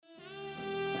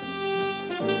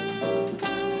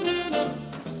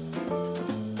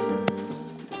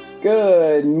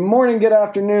Good morning, good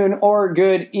afternoon, or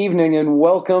good evening, and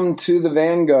welcome to the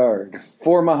Vanguard.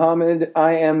 For Muhammad,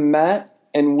 I am Matt,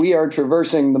 and we are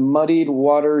traversing the muddied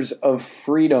waters of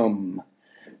freedom.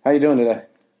 How you doing today?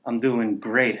 I'm doing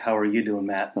great. How are you doing,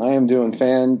 Matt? I am doing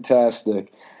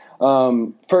fantastic.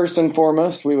 First and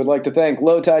foremost, we would like to thank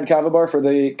Low Tide Kava Bar for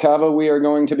the kava we are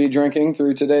going to be drinking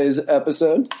through today's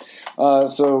episode.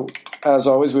 So, as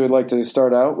always, we would like to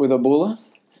start out with a bula.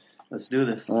 Let's do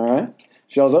this. All right.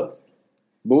 Shells up.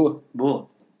 Bula. Bula.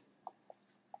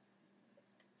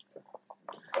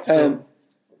 And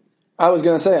I was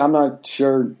going to say, I'm not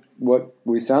sure what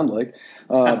we sound like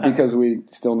because we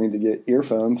still need to get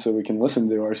earphones so we can listen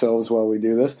to ourselves while we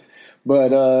do this.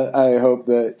 But I hope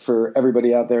that for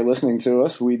everybody out there listening to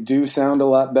us, we do sound a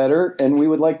lot better. And we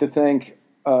would like to thank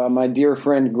my dear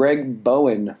friend Greg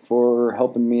Bowen for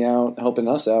helping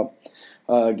us out,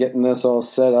 getting this all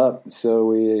set up so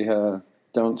we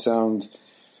don't sound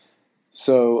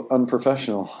so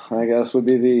unprofessional, I guess would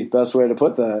be the best way to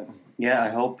put that. Yeah, I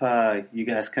hope you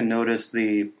guys can notice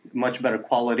the much better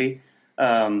quality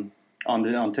on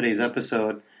today's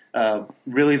episode.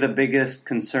 Really, the biggest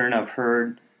concern I've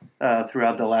heard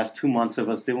throughout the last 2 months of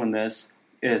us doing this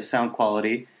is sound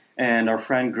quality. And our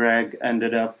friend Greg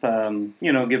ended up,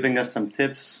 giving us some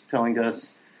tips, telling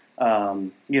us,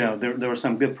 there were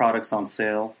some good products on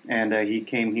sale, and he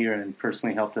came here and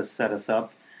personally helped us set us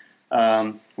up.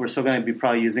 We're still going to be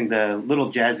probably using the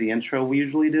little jazzy intro we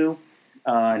usually do,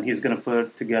 and he's going to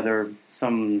put together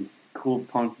some cool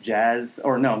punk metal.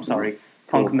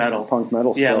 Punk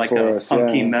metal yeah, stuff like for a us.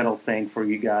 funky metal thing for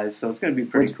you guys. So it's going to be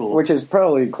pretty cool. Which is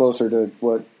probably closer to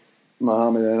what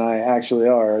Muhammad and I actually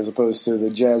are, as opposed to the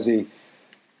jazzy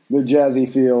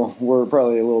feel. We're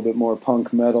probably a little bit more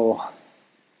punk metal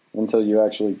until you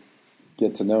actually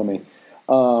get to know me.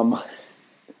 How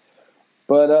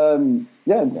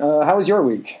was your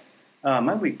week?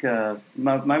 My week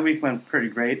went pretty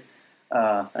great.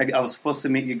 I was supposed to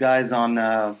meet you guys on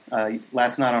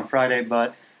last night on Friday,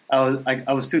 but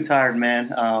I was too tired,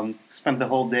 man. Spent the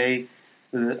whole day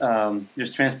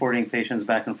just transporting patients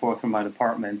back and forth from my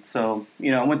department. So,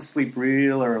 I went to sleep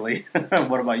real early.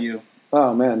 What about you?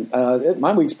 Oh, man.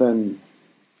 My week's been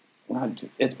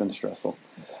stressful.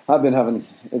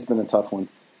 It's been a tough one.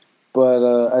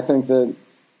 But I think that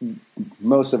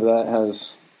most of that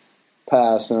has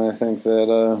passed, and I think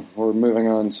that we're moving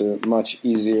on to much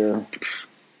easier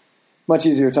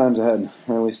times ahead.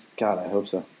 Or at least, God, I hope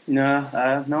so. No,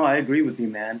 I agree with you,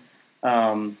 man.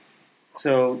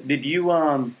 So, did you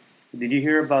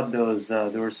hear about those?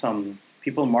 There were some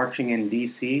people marching in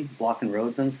D.C., blocking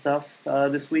roads and stuff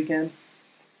this weekend.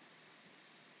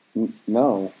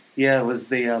 No. Yeah, it was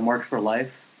the March for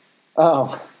Life.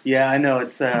 Oh. Yeah, I know.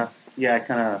 It's I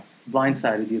kind of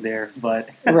blindsided you there, but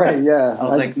right, yeah. I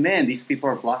was like, man, these people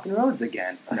are blocking roads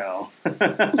again. No.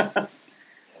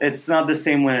 It's not the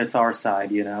same when it's our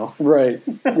side, Right.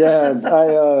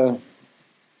 Yeah,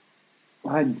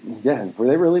 were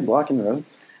they really blocking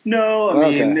roads? No,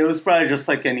 I mean, It was probably just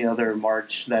like any other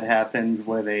march that happens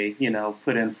where they,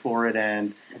 put in for it,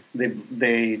 and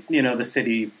they the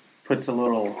city puts a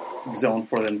little zone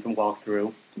for them to walk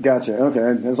through. Gotcha.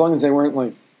 Okay. As long as they weren't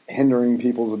like hindering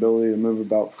people's ability to move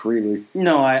about freely.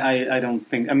 No, I don't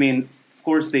think. I mean, of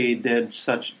course they did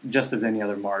just as any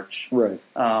other march. Right.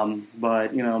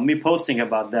 But me posting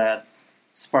about that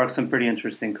sparked some pretty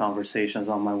interesting conversations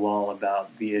on my wall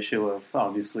about the issue of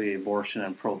obviously abortion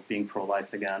and being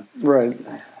pro-life again. Right.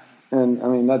 And I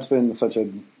mean that's been such a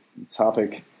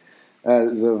topic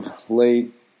as of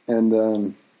late,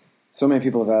 and so many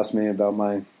people have asked me about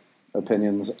my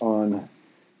opinions on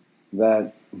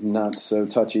that not so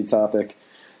touchy topic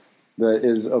that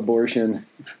is abortion.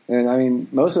 And I mean,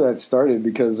 most of that started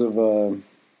because of our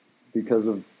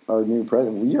new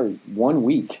president. We are 1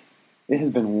 week. It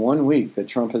has been 1 week that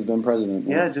Trump has been president.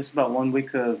 Yeah, just about 1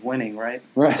 week of winning, right?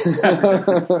 Right.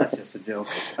 That's just a joke.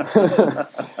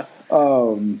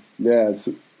 Yes,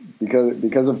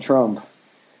 because of Trump,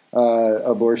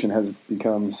 abortion has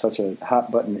become such a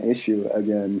hot button issue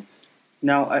again.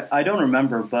 Now, I don't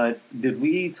remember, but did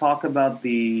we talk about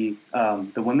the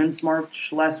Women's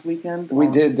March last weekend? We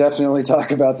did definitely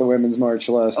talk about the Women's March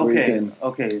last weekend.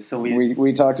 Okay, so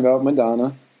we talked about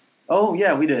Madonna. Oh,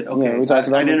 yeah, we did. Okay, yeah, we talked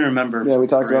about. I didn't remember. Yeah, we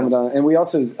talked about Madonna, and we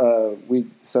also we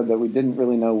said that we didn't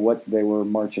really know what they were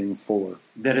marching for.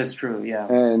 That is true. Yeah,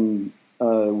 and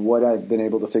what I've been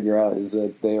able to figure out is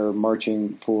that they are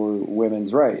marching for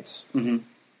women's rights,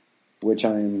 which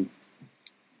I'm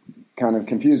kind of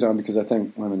confused on because I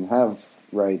think women have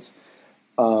rights.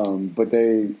 But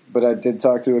I did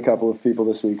talk to a couple of people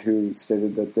this week who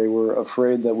stated that they were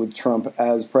afraid that with Trump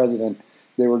as president,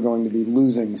 they were going to be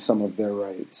losing some of their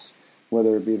rights,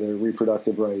 whether it be their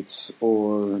reproductive rights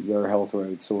or their health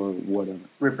rights or whatever.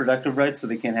 Reproductive rights, so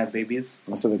they can't have babies?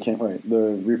 So they can't, right,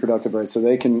 the reproductive rights, so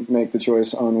they can make the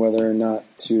choice on whether or not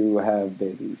to have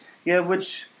babies. Yeah,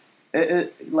 which,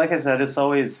 like I said, it's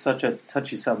always such a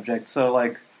touchy subject. So,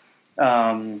 like,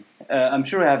 I'm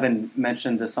sure I haven't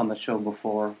mentioned this on the show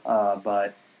before,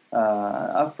 but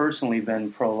I've personally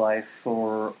been pro-life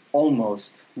for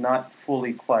almost, not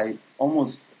fully quite,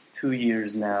 almost 2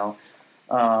 years now.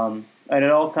 And it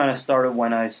all kind of started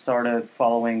when I started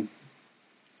following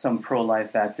some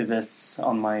pro-life activists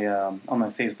on my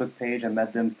Facebook page. I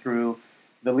met them through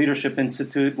the Leadership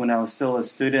Institute when I was still a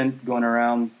student, going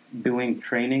around doing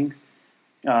training.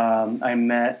 I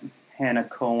met Hannah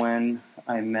Cohen.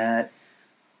 I met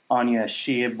Anya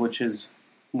Sheeb, which is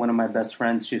one of my best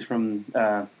friends. She's from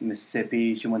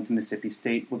Mississippi. She went to Mississippi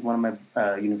State with one of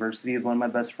my university with one of my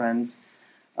best friends.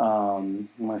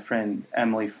 My friend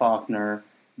Emily Faulkner.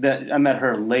 That I met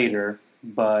her later,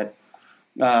 but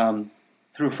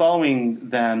through following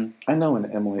them, I know an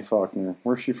Emily Faulkner.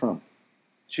 Where's she from?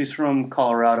 She's from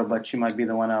Colorado, but she might be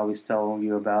the one I always tell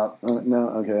you about. No,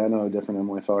 okay, I know a different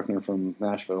Emily Faulkner from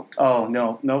Nashville. Oh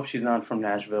no, she's not from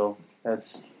Nashville.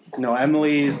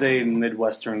 Emily is a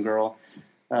Midwestern girl.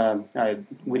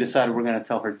 We decided we're going to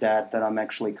tell her dad that I'm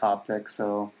actually Coptic,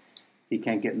 so he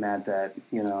can't get mad that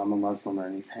I'm a Muslim or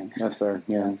anything. That's fair.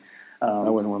 Yeah.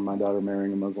 I wouldn't want my daughter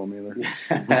marrying a Muslim either.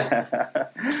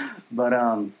 But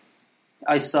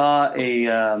I saw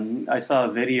a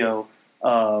video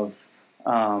of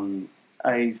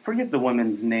I forget the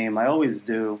woman's name. I always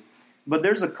do, but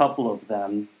there's a couple of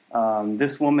them.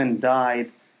 This woman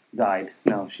died.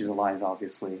 No, she's alive,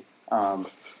 obviously. I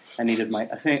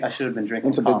think I should have been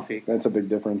drinking coffee. That's a big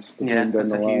difference. Yeah,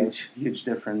 that's a huge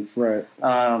difference. Right.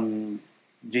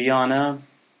 Gianna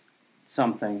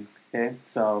something. Okay,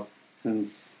 so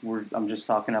since I'm just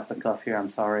talking off the cuff here,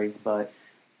 I'm sorry, but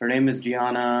her name is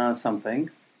Gianna something,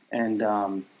 and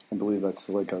I believe that's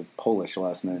like a Polish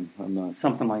last name. I'm not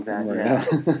something like that. Right.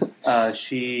 Yeah.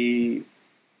 She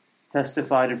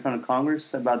testified in front of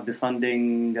Congress about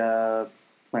defunding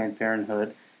Planned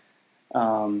Parenthood.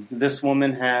 This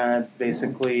woman had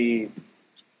basically,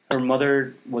 her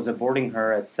mother was aborting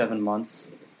her at 7 months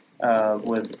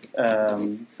with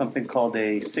something called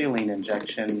a saline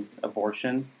injection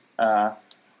abortion,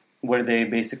 where they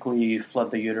basically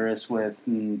flood the uterus with,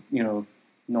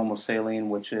 normal saline,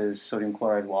 which is sodium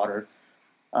chloride water,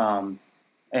 and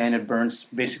it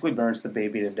basically burns the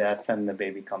baby to death, and the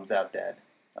baby comes out dead.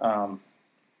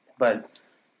 But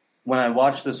when I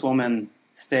watched this woman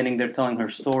standing there telling her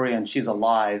story and she's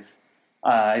alive,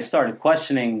 I started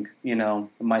questioning,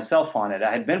 myself on it.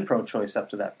 I had been pro-choice up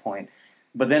to that point.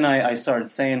 But then I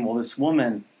started saying, well, this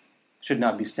woman should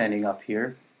not be standing up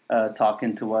here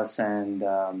talking to us and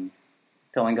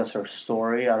telling us her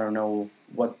story. I don't know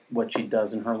what she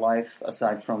does in her life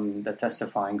aside from the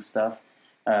testifying stuff.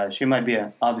 She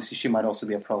might also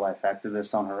be a pro-life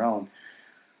activist on her own.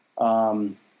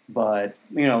 But,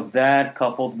 that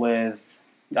coupled with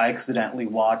I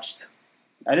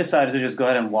decided to just go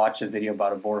ahead and watch a video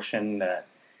about abortion.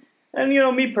 And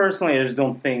me personally, I just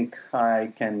don't think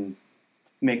I can't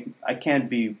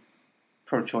be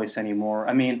pro-choice anymore.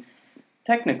 I mean,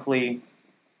 technically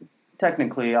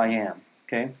I am,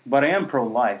 okay? But I am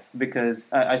pro-life because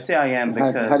I say I am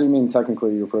because... How do you mean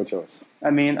technically you're pro-choice? I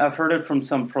mean, I've heard it from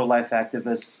some pro-life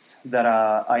activists that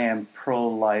I am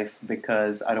pro-life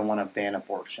because I don't want to ban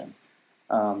abortion.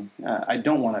 I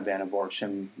don't want to ban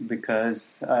abortion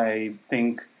because I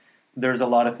think there's a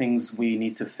lot of things we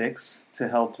need to fix to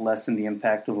help lessen the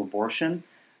impact of abortion,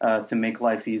 to make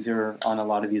life easier on a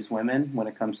lot of these women when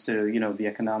it comes to, the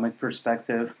economic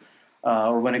perspective,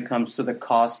 or when it comes to the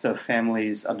cost of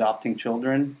families adopting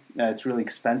children. It's really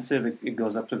expensive. It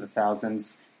goes up to the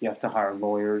thousands. You have to hire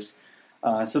lawyers.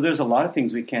 So there's a lot of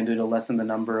things we can do to lessen the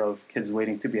number of kids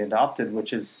waiting to be adopted,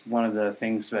 which is one of the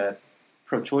things that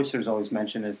pro-choicers always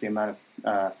mention is the amount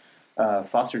of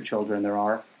foster children there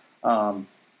are.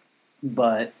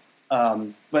 But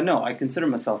no, I consider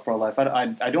myself pro-life.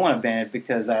 I don't want to ban it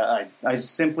because I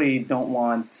simply don't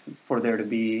want for there to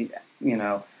be,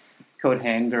 coat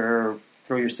hanger,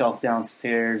 throw yourself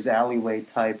downstairs, alleyway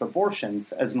type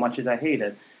abortions as much as I hate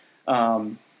it.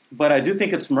 But I do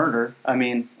think it's murder. I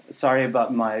mean, sorry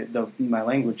about my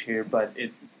language here, but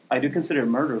I do consider it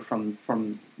murder from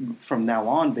now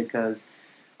on because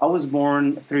I was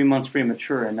born 3 months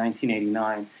premature in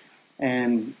 1989,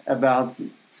 and about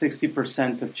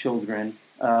 60% of children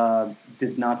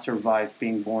did not survive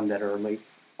being born that early.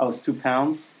 I was 2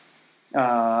 pounds.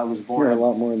 I was born. You're a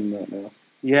lot more than that now.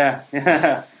 Yeah.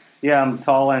 Yeah, I'm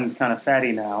tall and kind of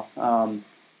fatty now.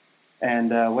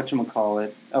 And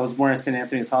whatchamacallit, I was born at St.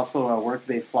 Anthony's Hospital. I worked.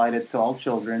 They flighted to all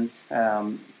children's.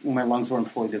 My lungs weren't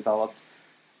fully developed.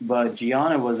 But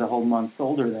Gianna was a whole month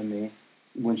older than me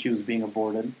when she was being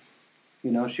aborted.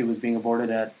 She was being aborted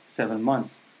at 7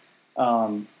 months.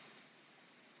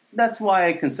 That's why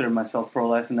I consider myself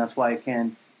pro-life, and that's why I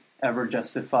can't ever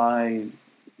justify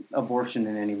abortion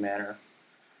in any manner.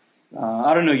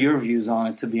 I don't know your views on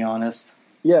it, to be honest.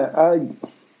 Yeah,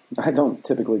 I don't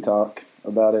typically talk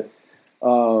about it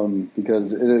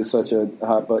because it is such a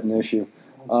hot button issue.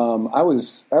 I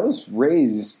was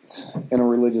raised in a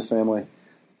religious family,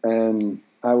 and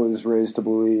I was raised to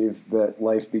believe that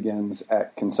life begins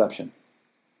at conception.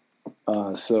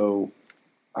 So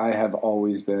I have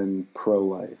always been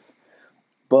pro-life.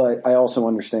 But I also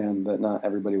understand that not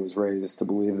everybody was raised to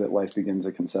believe that life begins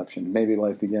at conception. Maybe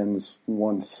life begins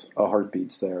once a heart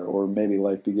beats there, or maybe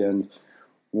life begins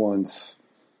once,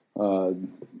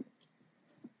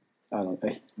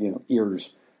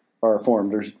 ears are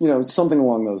formed, or, something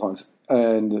along those lines.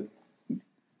 And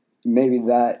maybe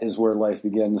that is where life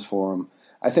begins for them.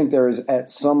 I think there is at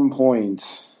some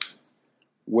point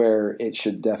where it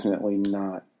should definitely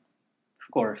not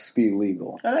course, be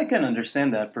legal. And I can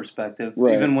understand that perspective.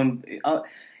 Right. Even when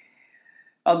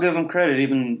I'll give them credit,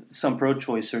 even some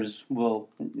pro-choicers will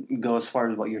go as far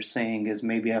as what you're saying is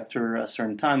maybe after a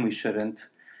certain time we shouldn't.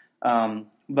 But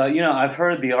I've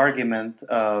heard the argument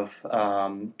of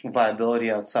viability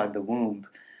outside the womb,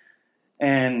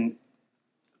 and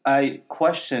I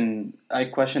question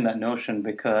that notion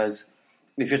because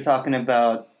if you're talking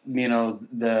about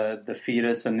the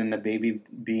fetus and then the baby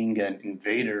being an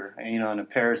invader, and a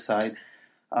parasite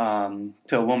to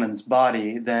a woman's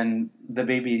body, then the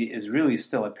baby is really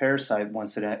still a parasite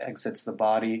once it exits the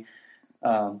body.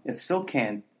 It still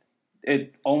can't.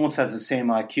 It almost has the same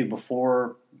IQ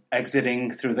before exiting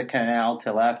through the canal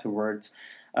till afterwards.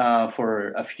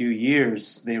 For a few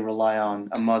years, they rely on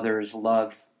a mother's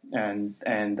love and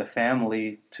the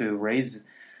family to raise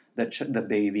the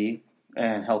baby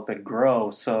and help it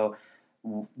grow. So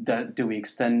do they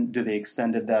extend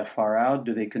it that far out?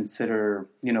 Do they consider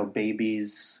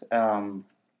babies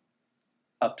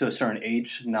up to a certain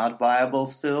age not viable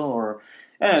still? Or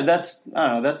that's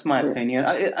my opinion.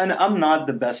 And I'm not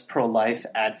the best pro-life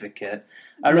advocate.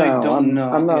 I really don't know.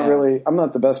 I'm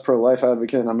not the best pro-life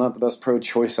advocate, and I'm not the best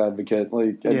pro-choice advocate.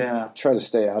 I try to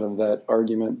stay out of that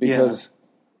argument because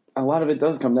a lot of it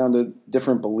does come down to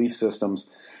different belief systems,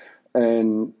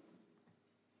 and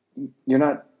you're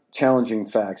not challenging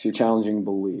facts, you're challenging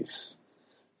beliefs.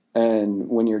 And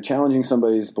when you're challenging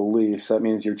somebody's beliefs, that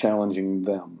means you're challenging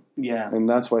them. Yeah. And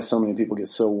that's why so many people get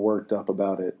so worked up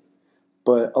about it.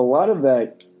 But a lot of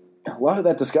that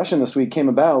discussion this week came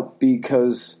about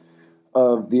because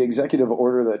of the executive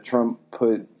order that Trump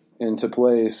put into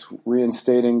place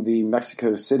reinstating the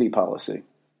Mexico City policy.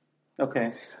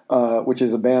 Okay. Which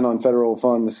is a ban on federal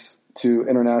funds to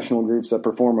international groups that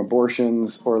perform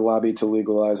abortions or lobby to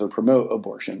legalize or promote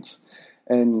abortions.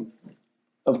 And,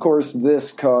 of course,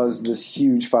 this caused this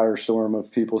huge firestorm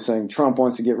of people saying Trump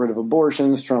wants to get rid of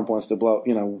abortions, Trump wants to blow,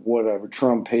 whatever.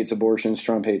 Trump hates abortions,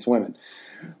 Trump hates women.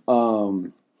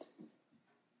 But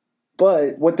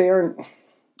what they aren't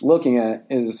looking at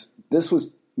is this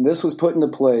was put into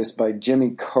place by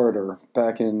Jimmy Carter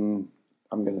back in,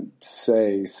 I'm going to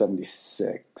say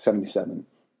 77.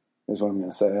 Is what I'm going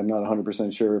to say. I'm not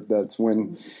 100% sure if that's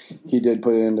when he did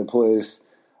put it into place.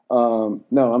 No,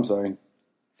 I'm sorry.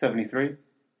 73?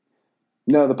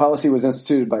 No, the policy was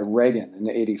instituted by Reagan in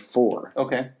 84.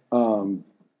 Okay.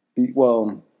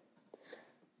 Well,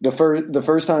 the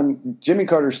first time Jimmy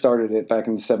Carter started it back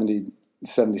in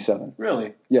 77.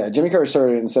 Really? Yeah, Jimmy Carter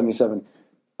started it in 77.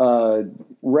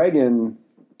 Reagan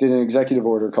did an executive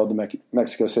order called the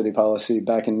Mexico City policy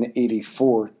back in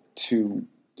 84 to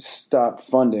stop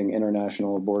funding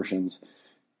international abortions.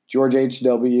 George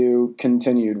H.W.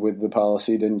 continued with the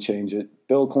policy, didn't change it.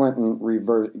 Bill Clinton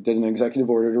did an executive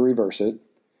order to reverse it.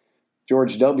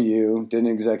 George W. did an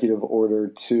executive order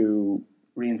to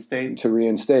reinstate.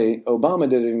 Obama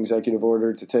did an executive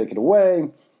order to take it away.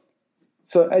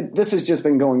 So this has just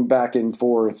been going back and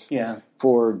forth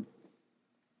for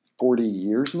 40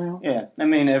 years now. Yeah, I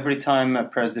mean, every time a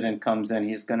president comes in,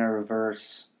 he's going to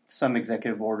reverse some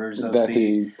executive orders of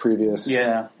the previous.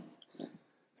 Yeah.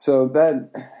 So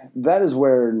that is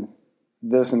where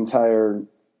this entire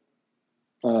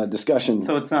discussion.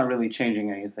 So it's not really changing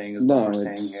anything, is what we're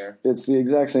saying here. It's the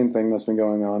exact same thing that's been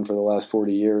going on for the last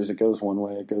 40 years. It goes one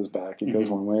way, it goes back. It goes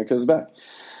one way, it goes back.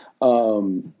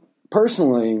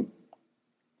 Personally,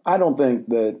 I don't think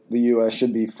that the U.S.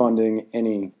 should be funding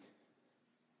anything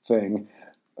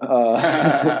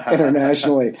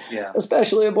internationally, Yeah.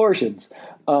 especially abortions.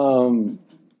 And,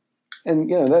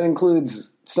 that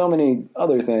includes so many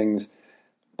other things.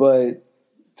 But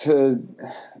the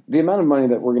amount of money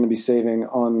that we're going to be saving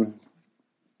on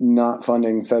not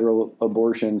funding federal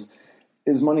abortions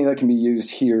is money that can be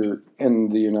used here in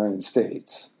the United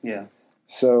States. Yeah.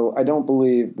 So I don't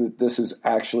believe that this is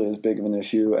actually as big of an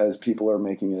issue as people are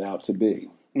making it out to be.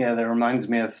 Yeah, that reminds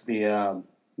me of the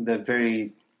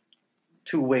very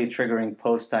two-way triggering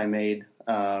post I made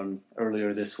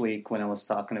earlier this week when I was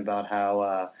talking about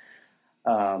how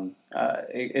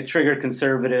it triggered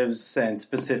conservatives and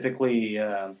specifically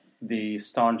the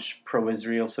staunch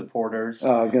pro-Israel supporters.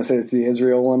 I was going to say it's the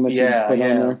Israel one that you put on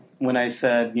there. When I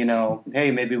said,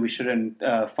 hey, maybe we shouldn't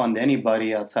fund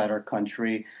anybody outside our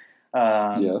country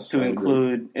to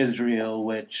include Israel,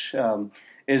 which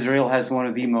Israel has one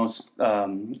of the most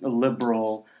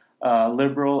liberal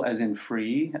as in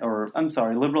free, or I'm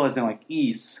sorry, liberal as in like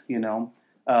ease,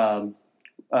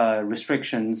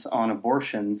 restrictions on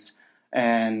abortions.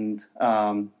 And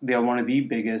they are one of the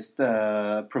biggest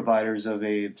providers of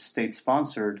a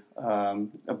state-sponsored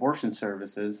abortion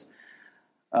services.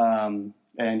 And,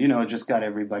 it just got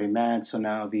everybody mad. So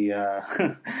now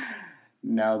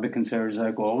now the conservatives are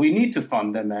like, well, we need to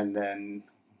fund them. And then,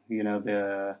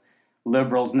 the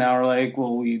liberals now are like,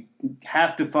 well, we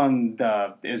have to fund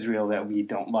Israel that we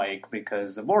don't like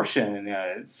because abortion.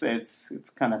 It's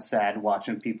kind of sad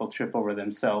watching people trip over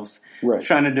themselves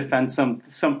trying to defend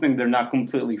something they're not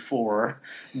completely for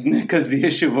because the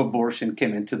issue of abortion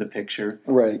came into the picture.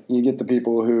 Right. You get the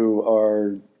people who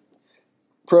are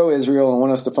pro-Israel and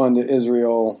want us to fund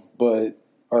Israel, but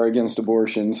are against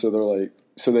abortion. So they're like,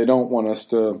 they don't want us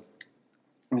to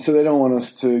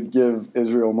give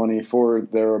Israel money for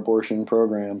their abortion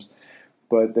programs.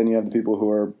 But then you have the people who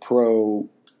are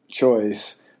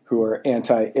pro-choice, who are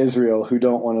anti-Israel, who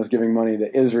don't want us giving money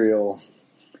to Israel.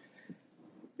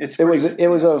 It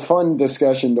was a fun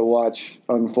discussion to watch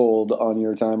unfold on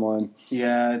your timeline.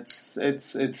 Yeah,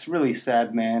 it's really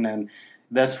sad, man, and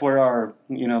that's where our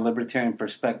libertarian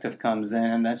perspective comes in,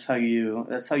 and that's how you.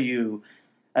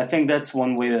 I think that's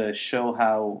one way to show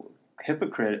how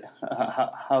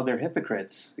they're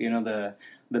hypocrites. The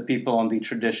people on the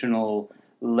traditional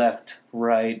left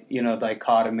right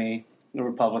dichotomy, the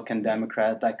Republican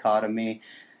Democrat dichotomy.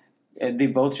 They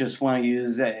both just want to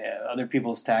use other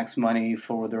people's tax money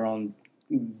for their own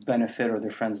benefit or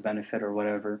their friends' benefit or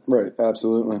whatever. Right,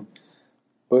 absolutely.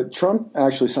 But Trump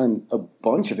actually signed a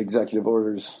bunch of executive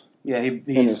orders. Yeah, in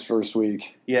his first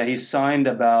week. Yeah, he signed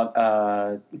 12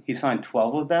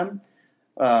 of them.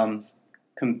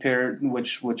 Compared,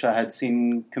 which I had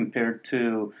seen compared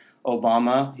to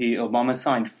Obama. Obama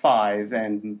signed 5,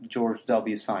 and George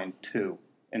W. signed 2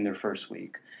 in their first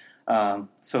week.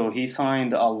 So he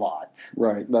signed a lot.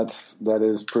 Right, that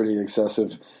is pretty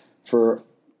excessive for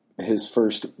his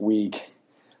first week.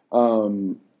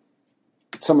 Some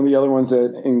of the other ones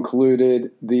that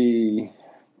included the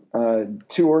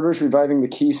 2 orders reviving the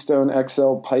Keystone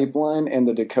XL pipeline and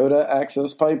the Dakota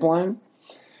Access Pipeline,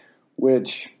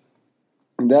 which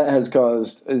that has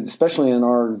caused, especially in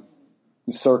our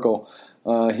circle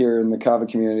here in the Kava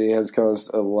community, has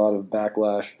caused a lot of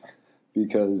backlash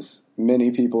because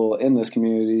many people in this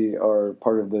community are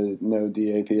part of the No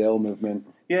DAPL movement.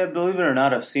 Yeah, believe it or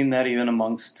not, I've seen that even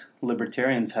amongst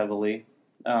libertarians heavily.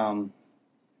 I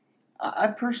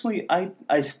personally,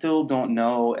 I still don't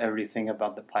know everything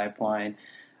about the pipeline,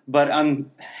 but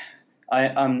I'm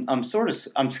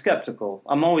skeptical.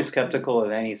 I'm always skeptical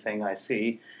of anything I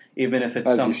see. Even if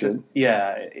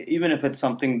it's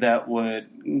something that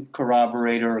would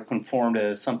corroborate or conform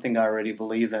to something I already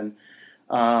believe in.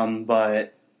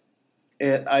 But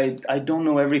I don't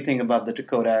know everything about the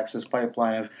Dakota Access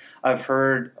Pipeline. I've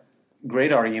heard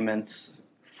great arguments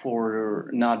for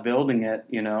not building it.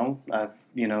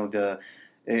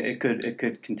 It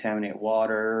could contaminate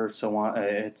water, so on.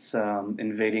 It's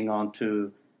invading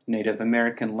onto Native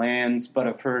American lands. But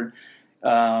I've heard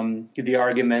the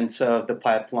arguments of the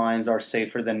pipelines are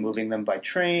safer than moving them by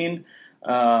train.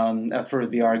 For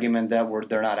the argument that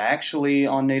they're not actually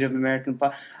on Native American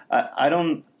I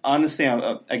don't honestly.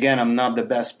 I'm not the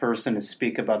best person to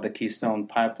speak about the Keystone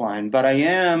Pipeline, but I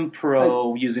am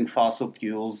pro using fossil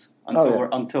fuels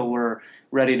until we're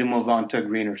ready to move on to a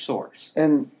greener source.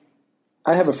 And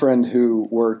I have a friend who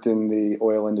worked in the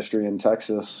oil industry in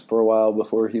Texas for a while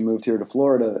before he moved here to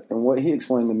Florida, and what he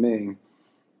explained to me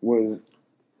was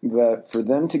that for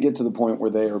them to get to the point where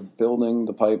they are building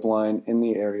the pipeline in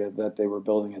the area that they were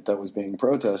building it that was being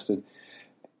protested,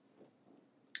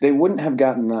 they wouldn't have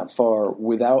gotten that far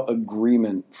without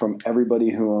agreement from everybody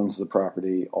who owns the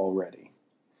property already.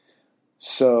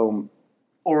 So,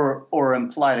 or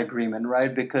implied agreement,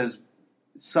 right? Because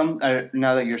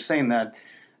now that you're saying that,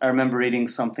 I remember reading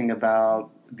something about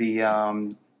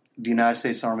the United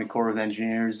States Army Corps of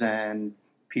Engineers and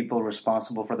people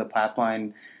responsible for the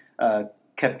pipeline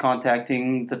kept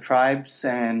contacting the tribes,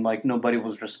 and like nobody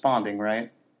was responding,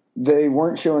 right? they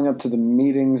weren't showing up to the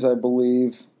meetings, I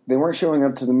believe. They weren't showing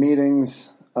up to the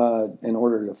meetings in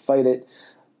order to fight it,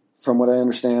 from what I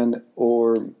understand,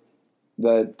 or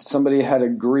that somebody had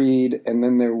agreed, and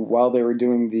then while they were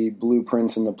doing the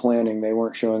blueprints and the planning, they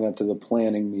weren't showing up to the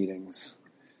planning meetings.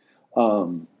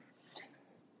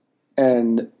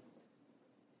 And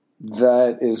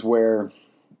that is where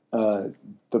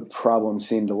the problem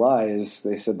seemed to lie, is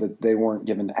they said that they weren't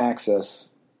given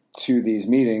access to these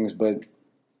meetings, but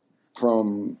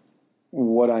from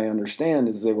what I understand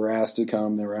is they were asked to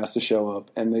come, they were asked to show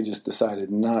up, and they just decided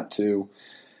not to.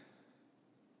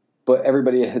 But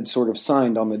everybody had sort of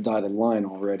signed on the dotted line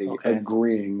already,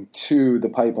 agreeing to the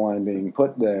pipeline being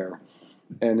put there.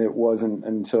 And it wasn't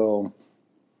until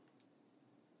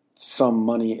some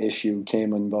money issue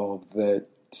came involved that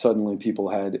suddenly people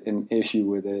had an issue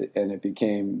with it, and it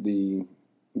became the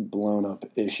blown-up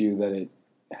issue that it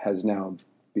has now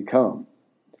become.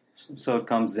 So it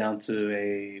comes down to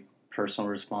a personal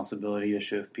responsibility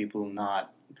issue of people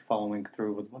not following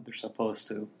through with what they're supposed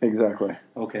to. Exactly.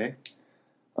 Okay.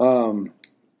 What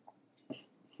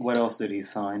else did he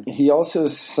sign? He also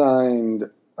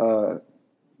signed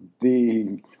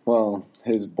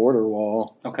his border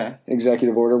wall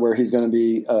executive order, where he's going to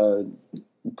be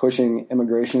pushing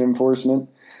immigration enforcement,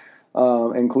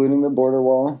 including the border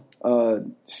wall,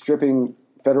 stripping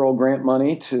federal grant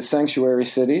money to sanctuary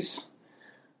cities,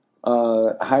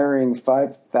 hiring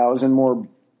 5,000 more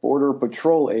border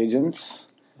patrol agents.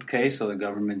 Okay, so the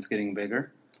government's getting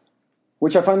bigger.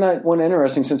 Which I find that one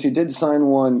interesting, since he did sign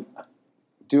one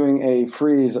doing a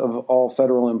freeze of all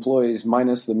federal employees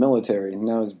minus the military.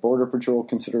 Now, is Border Patrol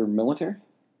considered military?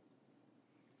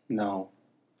 No.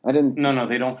 No,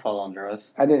 they don't fall under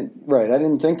us. I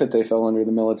didn't think that they fell under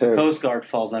the military. The Coast Guard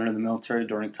falls under the military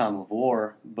during time of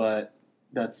war, but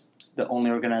that's the only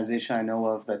organization I know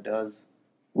of that does.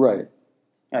 Right.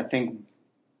 I think...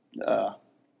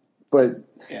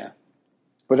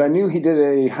 But I knew he did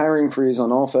a hiring freeze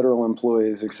on all federal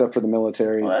employees except for the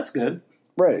military. Well, that's good.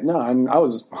 Right. No, I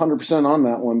was 100% on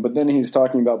that one. But then he's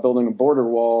talking about building a border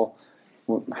wall.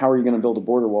 Well, how are you going to build a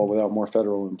border wall without more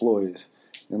federal employees?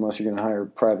 Unless you're going to hire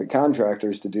private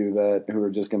contractors to do that, who are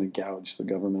just going to gouge the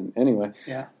government anyway.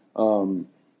 Yeah.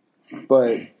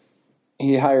 But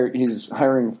he's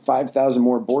hiring 5,000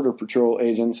 more Border Patrol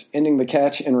agents, ending the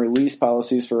catch and release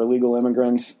policies for illegal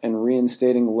immigrants, and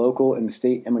reinstating local and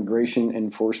state immigration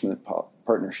enforcement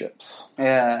partnerships.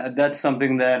 Yeah, that's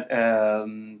something that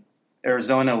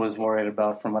Arizona was worried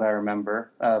about, from what I remember,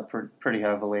 pretty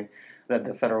heavily, that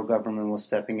the federal government was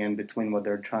stepping in between what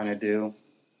they're trying to do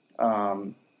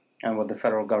and what the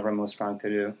federal government was trying to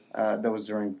do. That was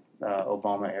during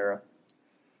Obama era.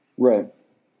 Right.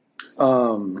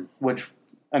 Which,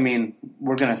 I mean,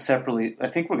 we're going to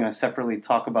separately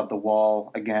talk about the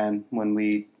wall again when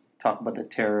we talk about the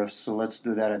tariffs. So let's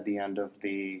do that at the end of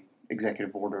the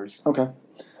executive orders. Okay.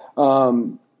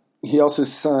 He also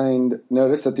signed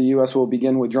notice that the U.S. will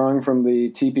begin withdrawing from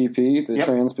the TPP, the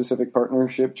Trans-Pacific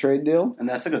Partnership Trade Deal. And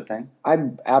that's a good thing.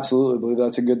 I absolutely believe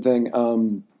that's a good thing.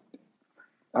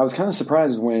 I was kind of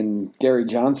surprised when Gary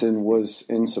Johnson was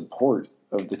in support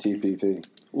of the TPP.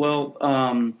 Well,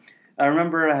 I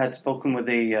remember I had spoken with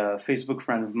a Facebook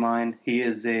friend of mine. He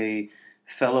is a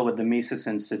fellow at the Mises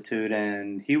Institute,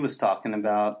 and he was talking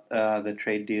about the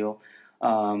trade deal.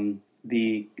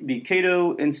 The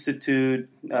Cato Institute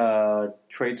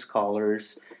trade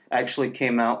scholars actually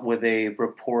came out with a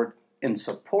report in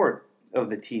support of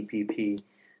the TPP.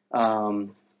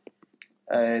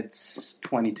 It's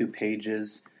 22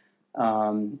 pages.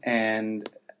 And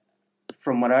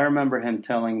from what I remember him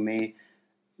telling me,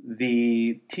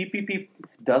 the TPP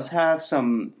does have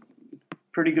some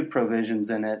pretty good provisions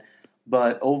in it,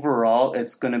 but overall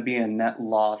it's going to be a net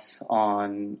loss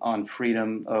on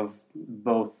freedom of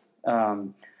both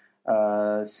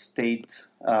state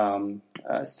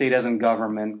as in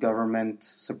government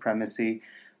supremacy,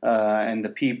 and the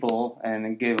people, and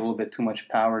it gave a little bit too much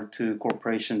power to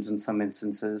corporations in some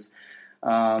instances.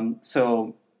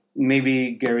 So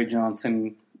maybe Gary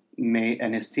Johnson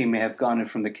and his team may have gotten it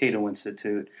from the Cato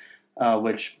Institute,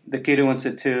 which the Cato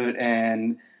Institute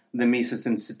and the Mises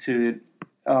Institute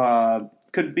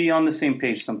could be on the same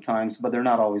page sometimes, but they're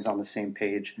not always on the same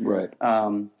page. Right.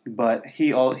 But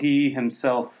he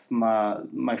himself,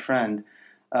 my friend,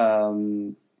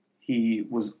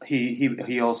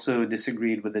 he also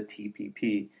disagreed with the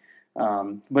TPP.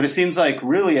 But it seems like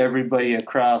really everybody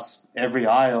across every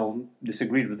aisle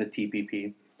disagreed with the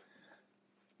TPP.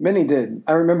 Many did.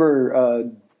 I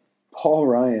remember Paul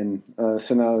Ryan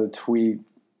sent out a tweet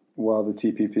while the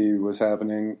TPP was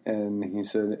happening, and he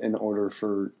said, "In order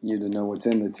for you to know what's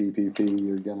in the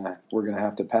TPP, we're gonna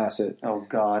have to pass it." Oh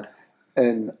God!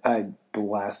 And I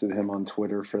blasted him on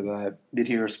Twitter for that. Did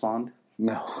he respond?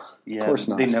 No, yeah, of course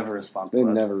not. They never respond. They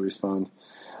never respond.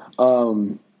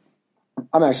 I'm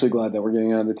actually glad that we're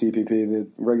getting out of the TPP. The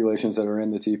regulations that are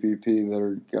in the TPP that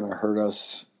are going to hurt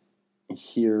us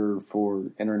here for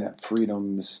internet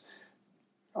freedoms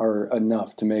are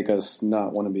enough to make us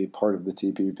not want to be part of the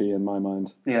TPP, in my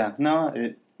mind. Yeah, no,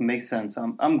 it makes sense.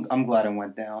 I'm glad it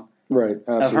went down. Right,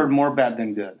 absolutely. I've heard more bad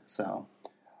than good. So,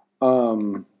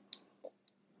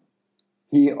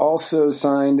 he also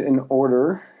signed an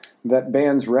order that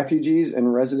bans refugees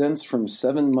and residents from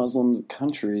 7 Muslim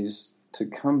countries to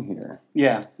come here.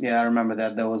 Yeah, I remember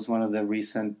that. That was one of the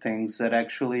recent things that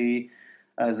actually,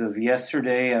 as of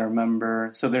yesterday, I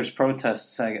remember. So there's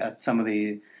protests at some of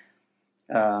the.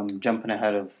 I'm jumping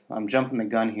the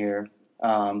gun here.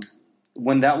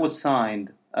 When that was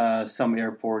signed, some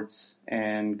airports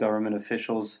and government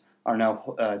officials are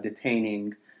now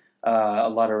detaining a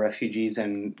lot of refugees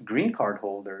and green card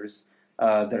holders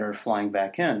that are flying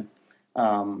back in.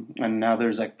 And now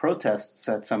there's like protests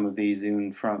at some of these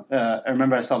even from. I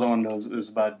remember I saw the one that was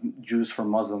about Jews for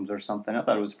Muslims or something. I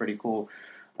thought it was pretty cool.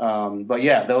 But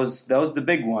yeah, that was the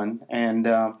big one, and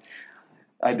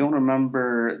I don't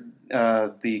remember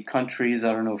the countries.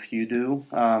 I don't know if you do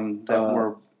that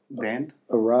were banned.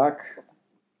 Iraq,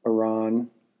 Iran,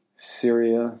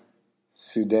 Syria,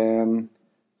 Sudan,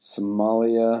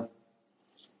 Somalia,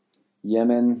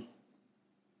 Yemen.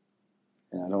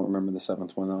 And I don't remember the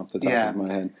 7th one off the top of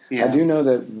my head. Yeah. I do know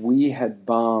that we had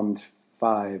bombed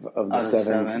 5 of the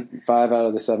 7. 5 out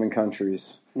of the 7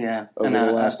 countries. Yeah, over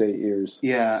the last 8 years.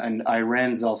 Yeah, and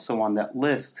Iran's also on that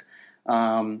list.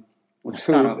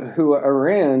 Who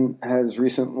Iran has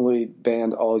recently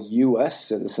banned all U.S.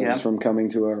 citizens from coming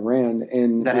to Iran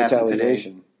in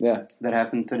retaliation. Yeah, that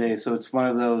happened today. So it's one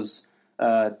of those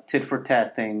tit for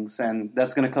tat things, and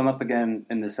that's going to come up again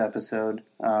in this episode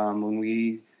when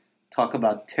we talk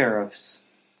about tariffs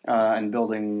and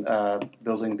building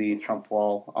the Trump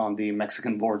wall on the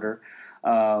Mexican border.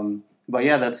 But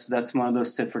yeah, that's one of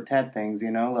those tit for tat things.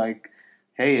 Like,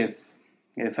 hey,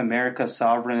 if America's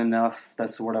sovereign enough,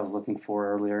 that's the word I was looking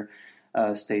for earlier,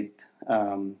 state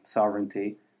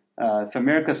sovereignty. If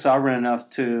America's sovereign enough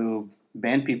to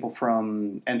ban people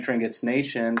from entering its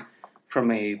nation from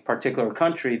a particular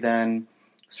country, then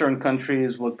certain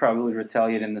countries would probably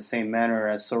retaliate in the same manner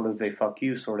as sort of a fuck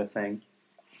you sort of thing.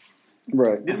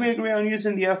 Right. Did we agree on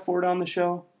using the F word on the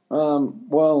show?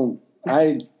 Well,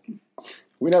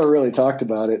 we never really talked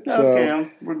about it. So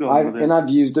okay, we're going with it. And I've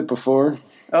used it before.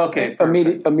 Okay,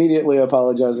 immediately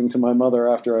apologizing to my mother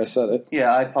after I said it.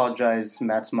 Yeah, I apologize,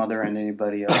 Matt's mother and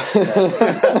anybody else.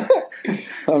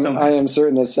 I am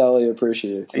certain that Sally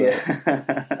appreciates that.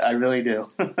 Yeah, I really do.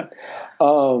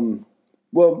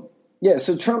 Well, yeah,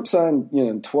 so Trump signed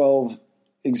 12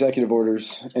 executive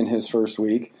orders in his first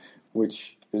week,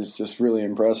 which is just really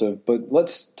impressive. But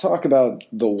let's talk about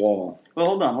the wall.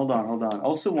 Well, hold on.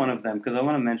 Also one of them, because I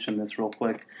want to mention this real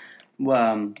quick.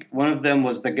 One of them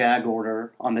was the gag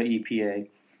order on the EPA.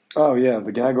 Oh, yeah,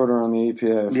 the gag order on the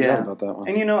EPA. I forgot about that one.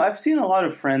 And, I've seen a lot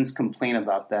of friends complain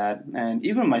about that. And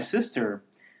even my sister,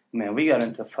 man, we got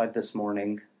into a fight this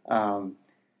morning. And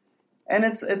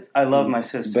I love my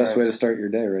sister. Best way to start your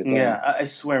day right there. Yeah, I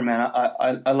swear, man,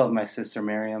 I love my sister,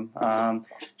 Miriam.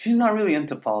 She's not really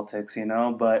into politics,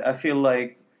 but I feel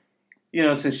like,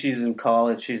 since she's in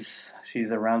college,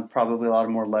 she's around probably a lot of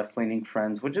more left-leaning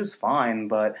friends, which is fine,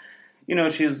 but...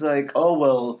 she's like,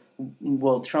 oh,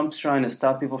 well, Trump's trying to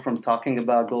stop people from talking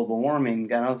about global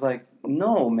warming. And I was like,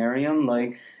 no, Miriam.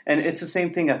 And it's the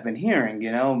same thing I've been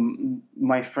hearing,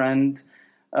 My friend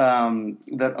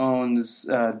that owns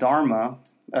Dharma,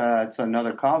 it's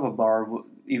another kava bar,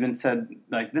 even said,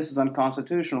 this is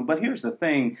unconstitutional. But here's the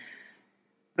thing.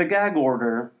 The gag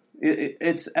order,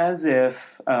 it's as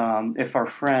if our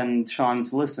friend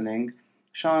Sean's listening.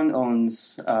 Sean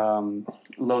owns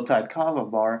Low Tide Kava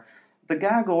Bar. The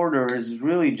gag order is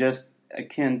really just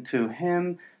akin to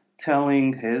him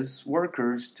telling his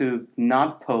workers to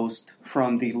not post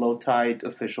from the Low Tide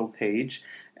official page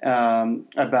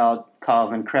about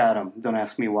Kav and Kratom. Don't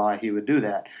ask me why he would do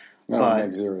that. That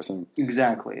makes zero sense.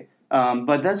 Exactly.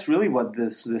 But that's really what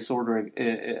this order,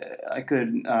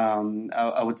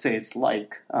 I would say it's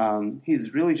like.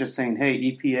 He's really just saying, hey,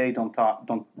 EPA,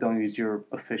 don't use your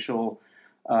official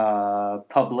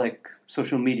public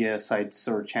social media sites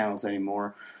or channels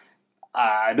anymore.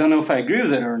 I don't know if I agree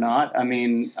with it or not. I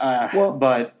mean,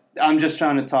 but I'm just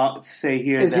trying to say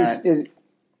here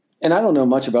and I don't know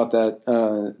much about that.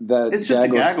 It's just a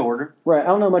gag order, right? I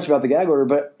don't know much about the gag order,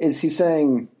 but is he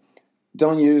saying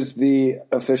don't use the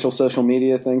official social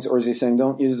media things, or is he saying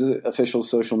don't use the official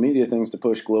social media things to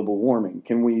push global warming?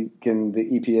 Can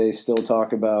the EPA still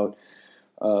talk about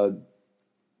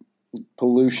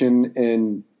pollution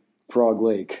in Frog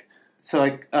Lake?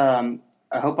 So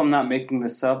I hope I'm not making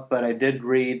this up, but I did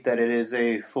read that it is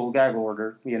a full gag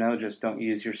order. Just don't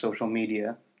use your social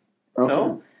media. Okay.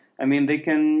 So, I mean, they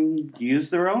can use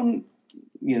their own.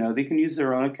 They can use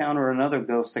their own account or another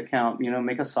ghost account.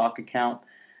 Make a sock account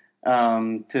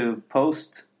to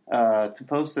post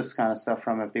this kind of stuff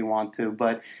from if they want to.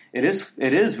 But it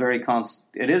is very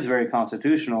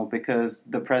constitutional because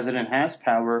the president has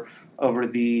power over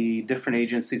the different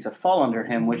agencies that fall under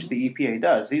him, which the EPA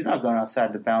does. He's not going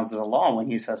outside the bounds of the law when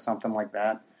he says something like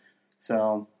that.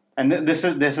 So, and this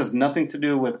has nothing to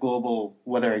do with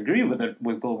whether I agree with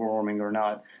global warming or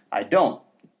not. I don't,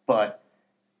 but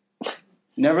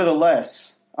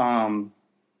nevertheless, that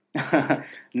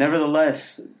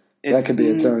could be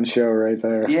its own show right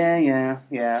there.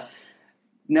 Yeah.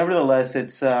 Nevertheless,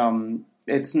 it's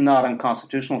not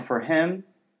unconstitutional for him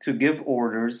to give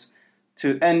orders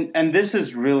to, and this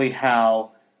is really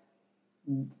how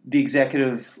the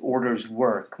executive orders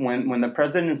work. When the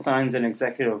president signs an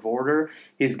executive order,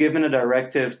 he's given a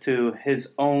directive to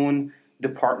his own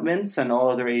departments and all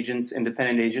other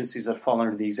independent agencies that fall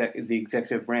under the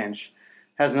executive branch.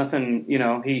 Has nothing,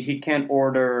 he can't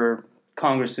order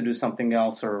Congress to do something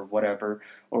else or whatever,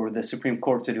 or the Supreme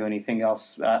Court to do anything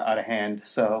else out of hand.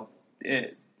 So,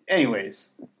 anyways.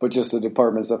 But just the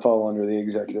departments that fall under the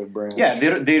executive branch.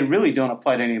 Yeah, they really don't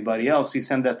apply to anybody else. You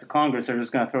send that to Congress, they're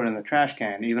just going to throw it in the trash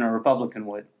can. Even a Republican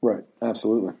would. Right,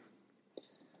 absolutely.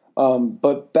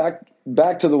 But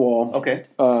back to the wall. Okay.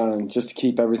 Just to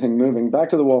keep everything moving. Back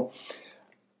to the wall.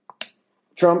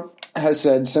 Trump has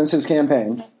said since his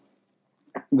campaign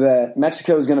that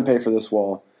Mexico is going to pay for this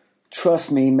wall.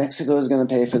 Trust me, Mexico is going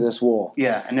to pay for this wall.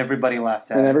 Yeah, and everybody laughed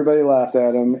at him. And everybody laughed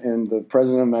at him, and the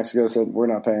president of Mexico said, we're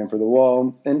not paying for the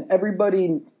wall. And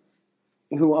everybody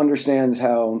who understands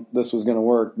how this was going to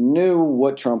work knew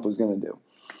what Trump was going to do.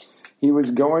 He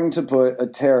was going to put a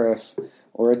tariff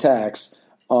or a tax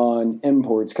on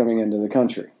imports coming into the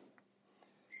country.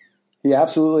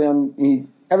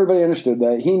 Everybody understood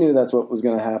that. He knew that's what was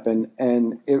going to happen.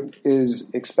 And it is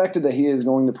expected that he is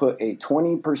going to put a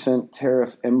 20%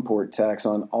 tariff import tax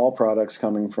on all products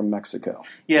coming from Mexico.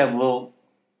 Yeah, well,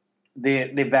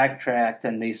 they backtracked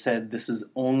and they said this is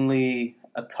only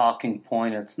a talking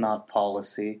point. It's not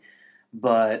policy.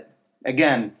 But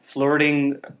again,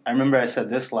 flirting. I remember I said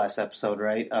this last episode,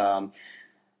 right?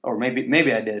 Or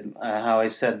maybe I did. How I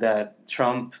said that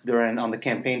Trump on the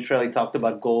campaign trail he talked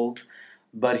about gold.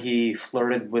 But he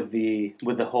flirted with the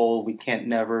whole we can't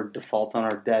never default on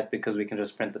our debt because we can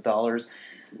just print the dollars.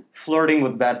 Flirting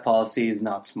with bad policy is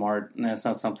not smart, and that's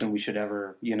not something we should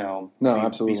ever, be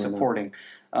supporting.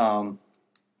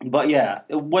 But yeah,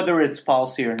 whether it's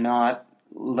policy or not,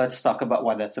 let's talk about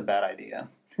why that's a bad idea.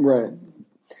 Right.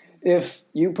 If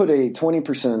you put a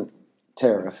 20%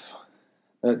 tariff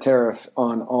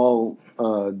on all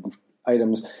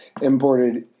items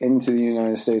imported into the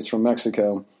United States from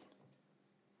Mexico.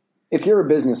 If you're a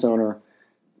business owner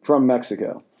from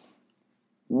Mexico,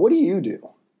 what do you do?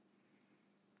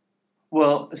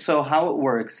 Well, so how it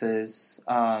works is,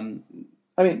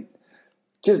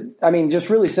 just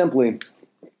really simply,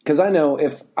 because I know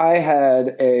if I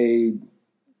had a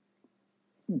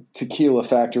tequila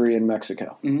factory in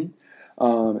Mexico, mm-hmm.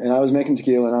 And I was making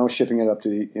tequila and I was shipping it I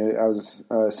was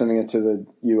sending it to the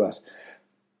U.S.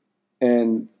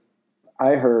 And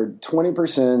I heard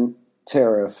 20%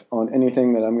 tariff on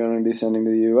anything that I'm going to be sending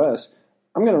to the U.S.,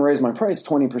 I'm going to raise my price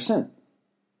 20%.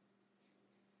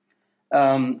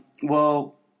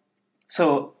 Well,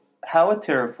 so how a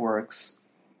tariff works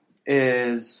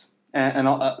is, and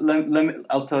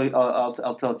I'll tell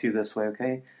it to you this way,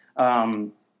 okay?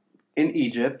 In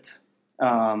Egypt,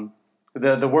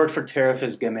 the word for tariff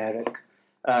is gemerik,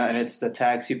 and it's the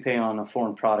tax you pay on a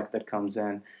foreign product that comes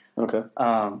in. Okay.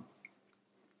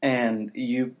 And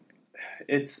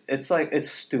it's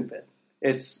stupid.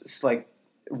 It's like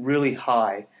really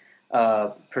high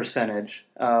percentage.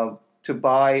 To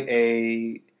buy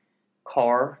a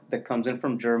car that comes in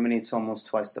from Germany, it's almost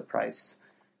twice the price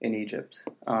in Egypt.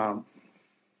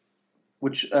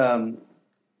 which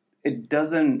it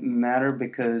doesn't matter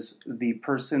because the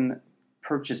person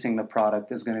purchasing the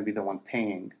product is going to be the one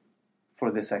paying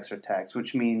for this extra tax,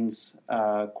 which means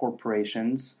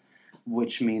corporations,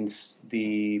 which means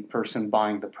the person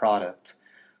buying the product.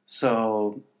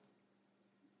 So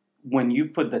when you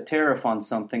put the tariff on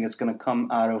something, it's going to come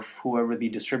out of whoever the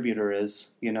distributor is,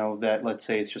 that let's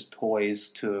say it's just toys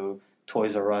to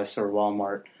Toys R Us or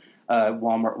Walmart.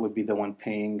 Walmart would be the one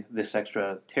paying this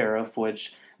extra tariff,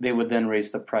 which they would then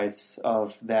raise the price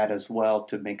of that as well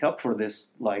to make up for this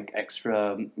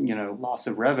extra, loss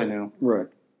of revenue. Right.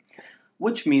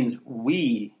 Which means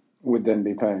we would then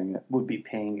be paying it. Would be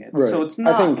paying it. Right. So it's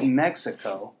not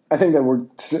Mexico. I think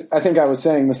I was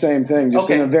saying the same thing, just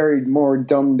in a very more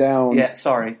dumbed down. Yeah,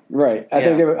 sorry. Right.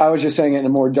 I was just saying it in a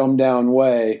more dumbed down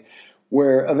way,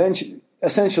 where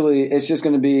essentially it's just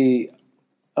going to be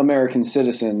American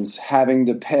citizens having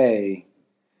to pay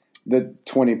the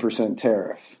 20%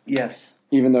 tariff. Yes.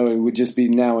 Even though it would just be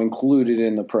now included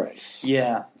in the price.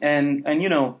 Yeah. And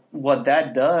what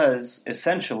that does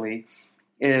essentially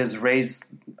is it raises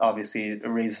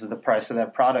the price of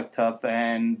that product up,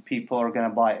 and people are going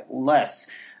to buy it less.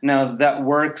 Now, that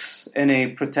works in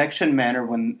a protection manner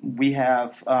when we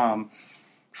have,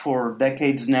 for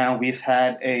decades now, we've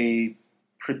had a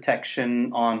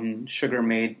protection on sugar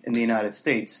made in the United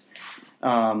States.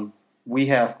 We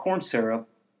have corn syrup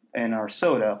in our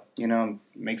soda,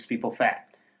 makes people fat.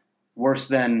 Worse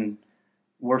than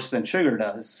sugar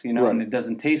does, right. And it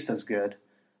doesn't taste as good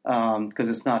because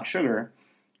it's not sugar.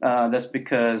 That's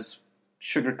because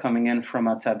sugar coming in from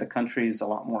outside the country is a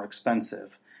lot more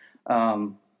expensive.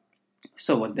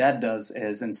 So what that does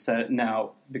is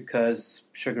now, because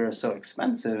sugar is so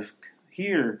expensive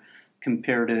here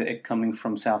compared to it coming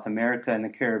from South America and the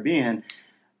Caribbean,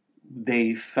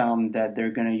 they found that they're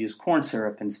going to use corn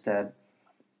syrup instead.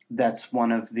 That's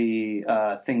one of the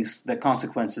the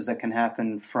consequences that can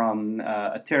happen from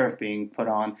a tariff being put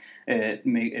on.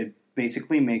 It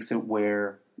basically makes it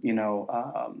where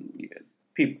the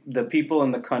people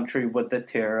in the country with the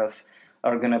tariff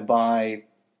are going to buy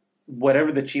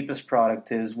whatever the cheapest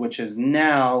product is, which is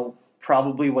now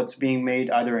probably what's being made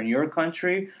either in your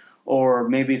country or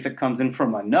maybe if it comes in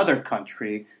from another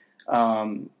country,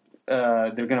 they're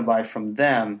going to buy from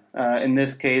them. In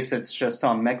this case, it's just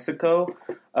on Mexico.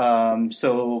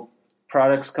 So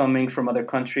products coming from other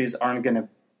countries aren't going to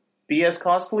be as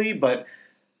costly, but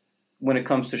when it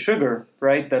comes to sugar,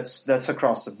 right, that's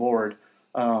across the board.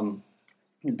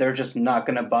 They're just not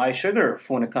going to buy sugar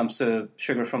when it comes to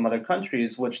sugar from other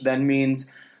countries, which then means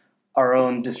our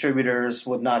own distributors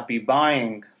would not be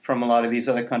buying from a lot of these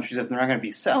other countries if they're not going to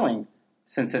be selling,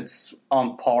 since it's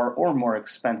on par or more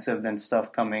expensive than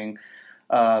stuff coming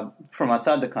from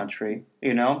outside the country.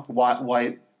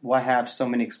 Why have so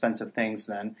many expensive things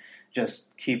then? Just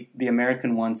keep the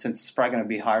American one, since it's probably going to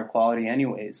be higher quality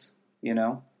anyways,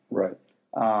 Right.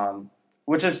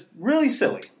 Which is really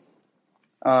silly.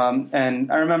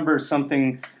 And I remember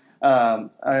something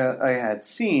I had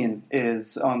seen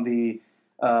is on the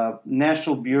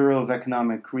National Bureau of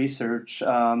Economic Research.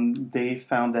 They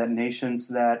found that nations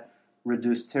that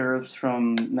reduced tariffs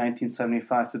from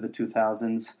 1975 to the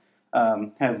 2000s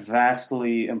have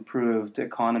vastly improved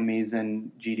economies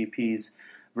and GDPs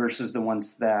versus the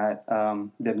ones that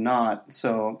did not.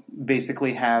 So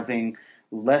basically having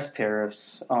less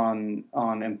tariffs on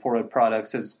imported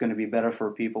products is going to be better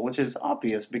for people, which is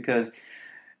obvious because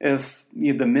if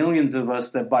the millions of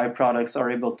us that buy products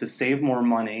are able to save more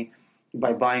money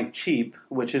by buying cheap,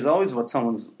 which is always what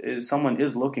someone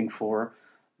is looking for,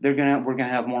 we're gonna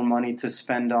have more money to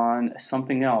spend on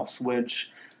something else,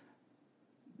 which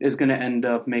is going to end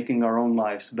up making our own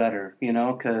lives better,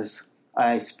 because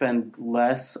I spend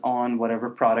less on whatever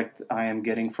product I am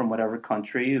getting from whatever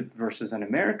country versus an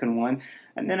American one,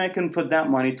 and then I can put that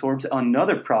money towards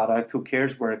another product. Who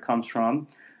cares where it comes from?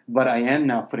 But I am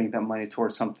now putting that money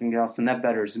towards something else, and that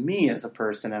betters me as a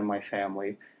person and my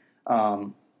family.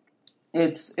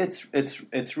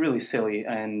 It's really silly,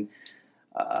 and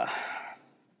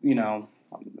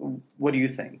what do you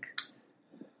think?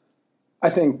 I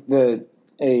think that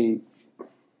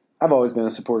I've always been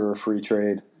a supporter of free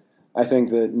trade. I think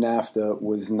that NAFTA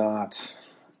was not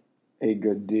a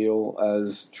good deal,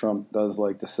 as Trump does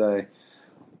like to say.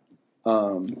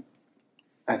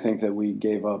 I think that we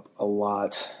gave up a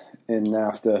lot in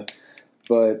NAFTA,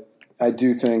 but I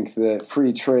do think that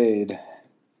free trade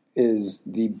is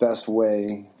the best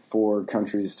way for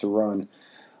countries to run.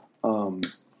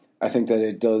 I think that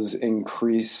it does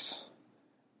increase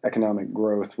economic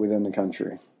growth within the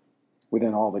country,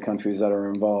 within all the countries that are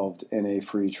involved in a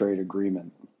free trade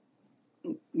agreement.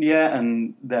 Yeah,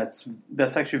 and that's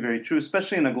actually very true,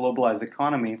 especially in a globalized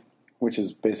economy. Which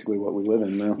is basically what we live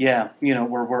in now. Yeah,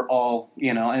 where we're all,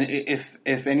 and if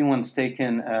anyone's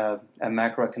taken a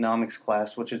macroeconomics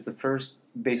class, which is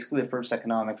basically the first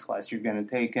economics class you're going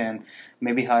to take in,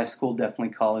 maybe high school, definitely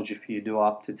college if you do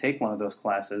opt to take one of those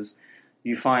classes,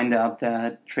 you find out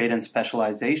that trade and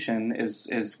specialization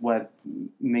is what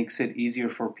makes it easier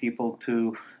for people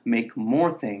to make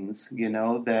more things,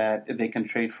 that they can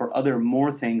trade for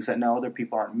more things that now other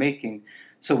people aren't making.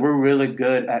 So we're really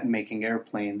good at making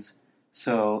airplanes.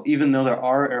 So even though there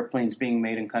are airplanes being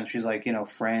made in countries like,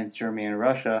 France, Germany, and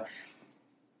Russia,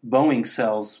 Boeing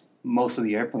sells most of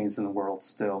the airplanes in the world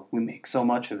still. We make so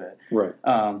much of it. Right.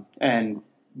 And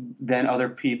then other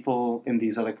people in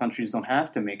these other countries don't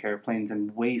have to make airplanes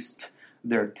and waste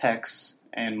their techs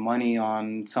and money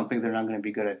on something they're not going to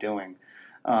be good at doing.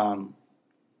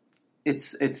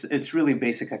 It's really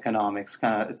basic economics.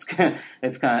 It's kind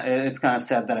of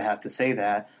sad that I have to say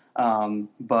that.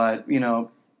 But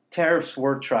tariffs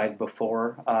were tried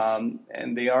before,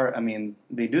 and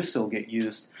they do still get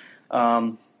used.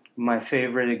 My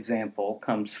favorite example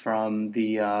comes from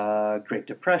the Great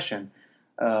Depression.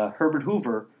 Herbert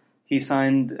Hoover, he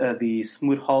signed the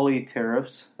Smoot-Hawley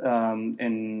tariffs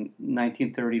in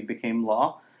 1930, became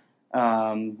law,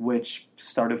 which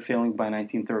started failing by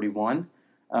 1931.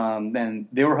 And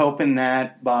they were hoping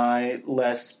that by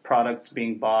less products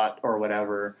being bought or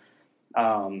whatever,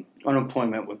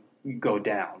 unemployment would go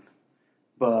down.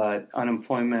 But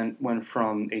unemployment went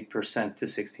from 8% to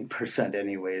 16%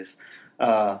 anyways.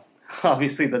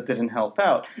 Obviously, that didn't help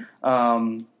out.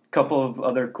 Couple of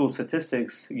other cool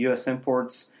statistics. U.S.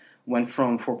 imports went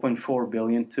from 4.4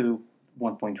 billion to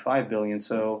 1.5 billion.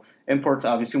 So imports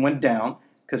obviously went down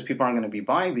because people aren't going to be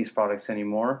buying these products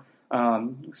anymore.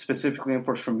 Specifically,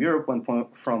 imports from Europe went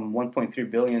from 1.3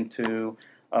 billion to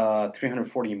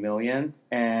 340 million.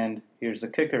 And here's the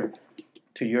kicker.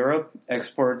 To Europe,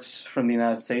 exports from the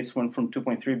United States went from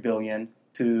 2.3 billion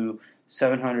to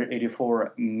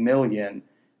 784 million.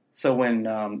 So when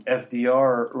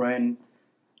FDR ran,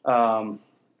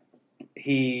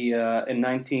 he in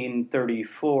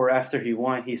 1934, after he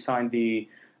won, he signed the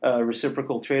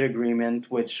reciprocal trade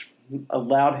agreement, which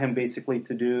allowed him basically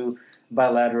to do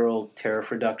bilateral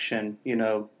tariff reduction,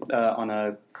 on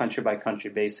a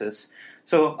country-by-country basis.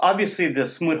 So obviously the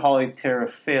Smoot-Hawley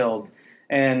tariff failed,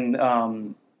 and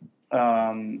Murray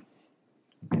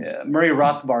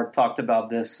Rothbard talked about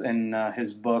this in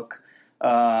his book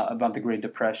about the Great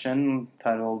Depression,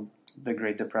 titled The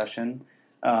Great Depression.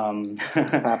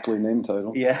 Aptly named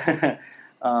title. Yeah.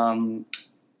 The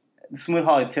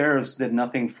Smoot-Hawley tariffs did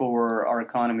nothing for our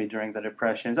economy during the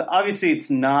Depression. So obviously, it's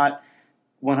not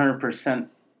 100%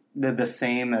 the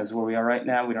same as where we are right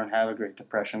now. We don't have a Great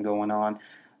Depression going on.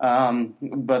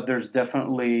 But there's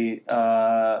definitely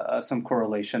some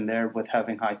correlation there with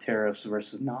having high tariffs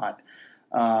versus not.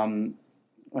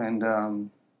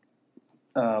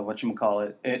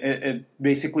 It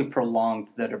basically prolonged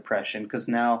the Depression because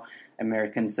now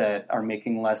Americans that are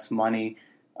making less money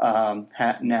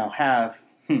now have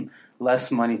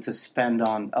less money to spend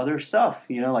on other stuff,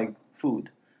 like food.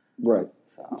 Right.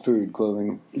 So. Food,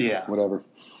 clothing, yeah, whatever.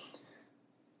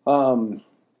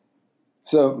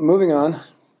 So moving on.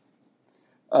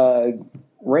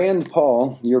 Rand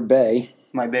Paul, your bae.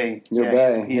 My bae. Your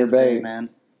bae. Your bae, man.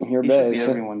 Your he bae. Should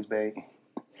be everyone's bae.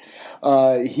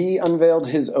 He unveiled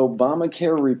his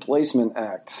Obamacare Replacement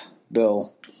Act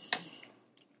bill.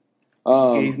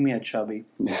 Gave me a chubby.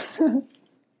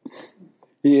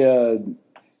 He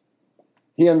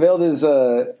unveiled his.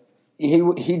 He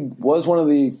was one of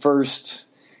the first.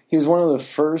 He was one of the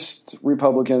first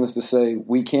Republicans to say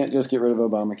we can't just get rid of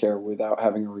Obamacare without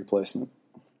having a replacement.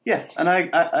 Yeah, and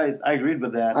I agreed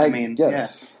with that.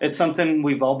 Yes. Yeah, it's something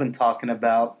we've all been talking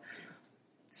about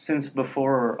since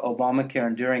before Obamacare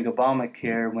and during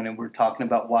Obamacare, when we're talking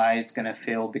about why it's going to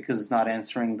fail because it's not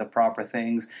answering the proper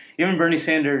things. Even Bernie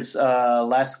Sanders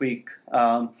last week,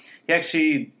 he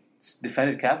actually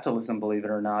defended capitalism, believe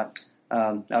it or not.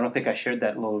 I don't think I shared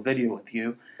that little video with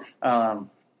you.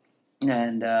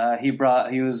 And he brought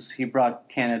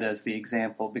Canada as the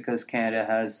example because Canada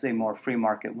has a more free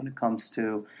market when it comes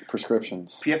to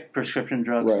prescriptions. Yep, prescription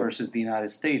drugs versus the United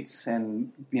States,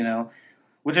 and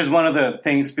which is one of the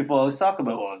things people always talk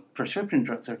about. Well, prescription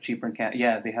drugs are cheaper in Canada.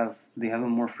 Yeah, they have a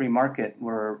more free market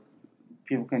where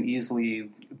people can easily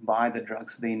buy the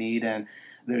drugs they need, and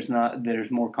there's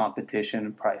more competition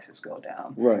and prices go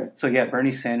down. Right. So yeah,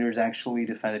 Bernie Sanders actually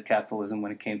defended capitalism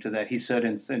when it came to that. He said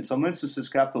in some instances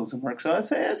capitalism works. So I'd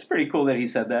say it's pretty cool that he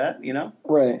said that,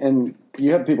 Right. And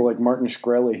you have people like Martin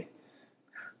Shkreli,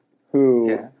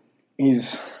 who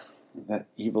he's that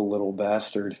evil little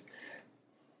bastard.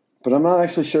 But I'm not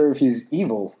actually sure if he's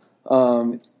evil.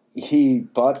 He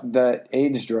bought that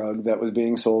AIDS drug that was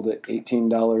being sold at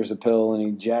 $18 a pill, and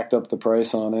he jacked up the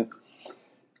price on it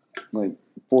like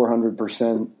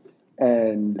 400%.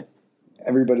 And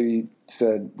everybody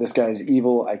said, this guy's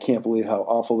evil. I can't believe how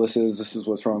awful this is. This is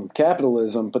what's wrong with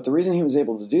capitalism. But the reason he was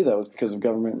able to do that was because of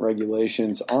government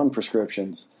regulations on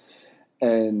prescriptions.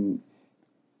 And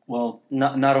well,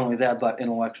 not only that, but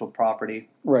intellectual property.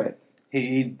 Right.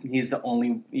 He'd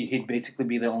basically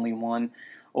be the only one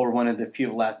or one of the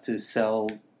few left to sell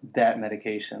that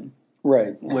medication.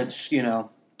 Right. Which,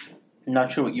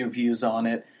 not sure what your views on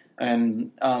it.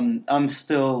 And I'm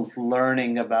still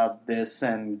learning about this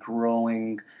and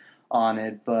growing on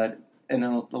it. But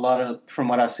from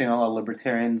what I've seen, a lot of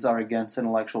libertarians are against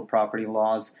intellectual property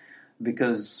laws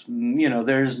because,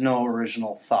 there's no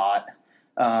original thought.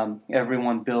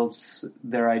 Everyone builds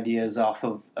their ideas off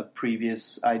of a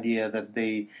previous idea that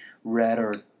they read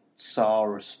or saw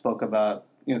or spoke about,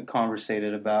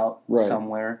 conversated about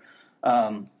somewhere.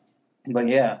 But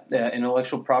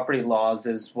intellectual property laws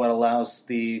is what allows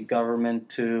the government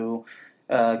to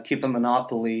keep a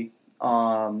monopoly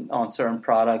on certain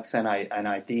products and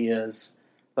ideas.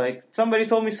 Like somebody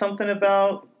told me something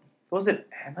about, was it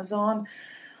Amazon?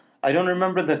 I don't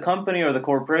remember the company or the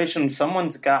corporation.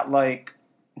 Someone's got like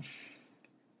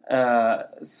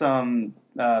some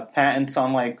patents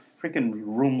on like freaking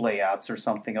room layouts or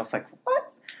something. I was like,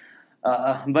 what?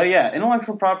 But yeah,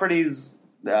 intellectual properties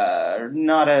are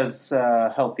not as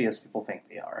healthy as people think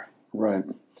they are. Right.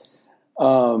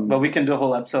 But we can do a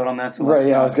whole episode on that. So right.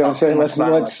 Yeah, I was going to say let's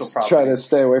try to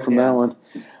stay away from that one.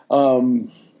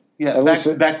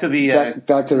 Back to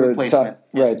the replacement.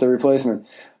 The replacement.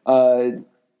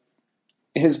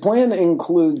 His plan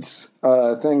includes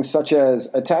things such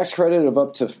as a tax credit of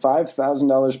up to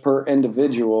 $5,000 per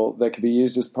individual that could be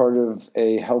used as part of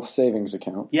a health savings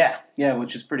account. Yeah,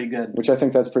 which is pretty good. Which I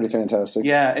think that's pretty fantastic.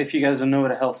 Yeah, if you guys don't know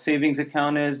what a health savings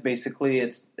account is, basically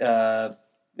it's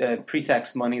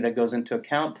pre-tax money that goes into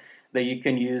account that you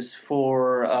can use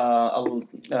for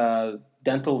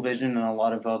dental, vision, and a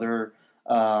lot of other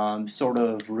sort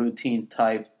of routine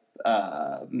type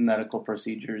medical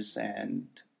procedures and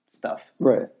stuff.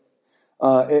 Right.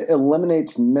 It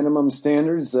eliminates minimum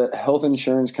standards that health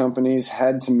insurance companies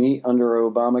had to meet under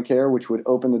Obamacare, which would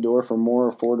open the door for more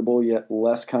affordable yet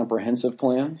less comprehensive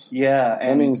plans. Yeah.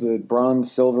 That means the bronze,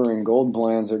 silver, and gold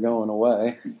plans are going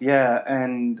away. Yeah,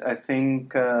 and I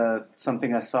think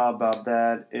something I saw about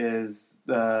that is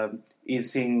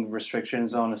easing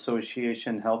restrictions on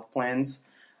association health plans.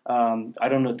 I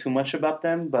don't know too much about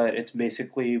them, but it's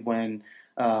basically when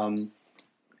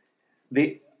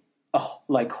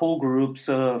like whole groups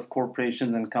of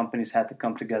corporations and companies had to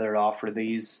come together to offer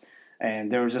these, and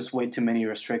there was just way too many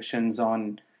restrictions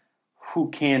on who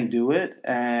can do it,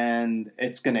 and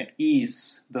it's going to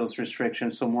ease those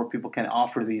restrictions so more people can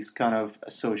offer these kind of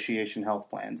association health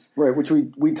plans. Right, which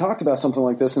we talked about something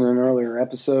like this in an earlier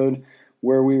episode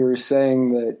where we were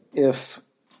saying that if,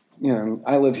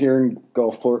 I live here in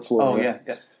Gulfport, Florida. Oh,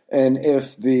 yeah. And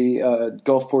if the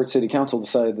Gulfport City Council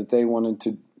decided that they wanted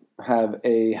to have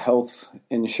a health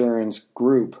insurance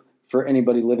group for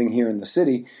anybody living here in the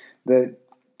city, that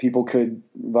people could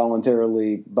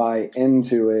voluntarily buy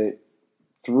into it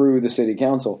through the city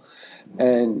council,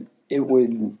 and it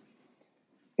would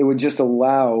just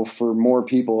allow for more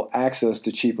people access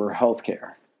to cheaper health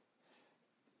care.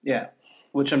 Yeah,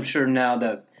 which I'm sure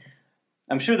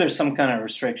there's some kind of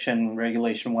restriction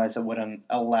regulation wise that wouldn't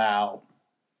allow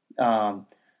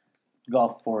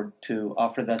Gulfport to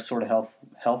offer that sort of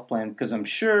health plan, because I'm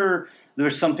sure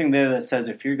there's something there that says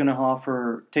if you're going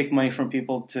to take money from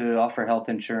people to offer health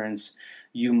insurance,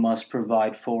 you must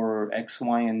provide for X,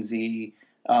 Y, and Z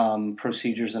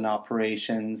procedures and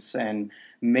operations, and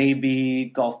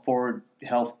maybe Gulfport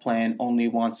Health Plan only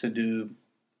wants to do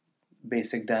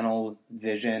basic dental,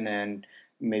 vision, and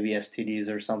maybe STDs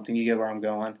or something. You get where I'm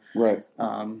going, right?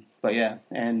 But yeah,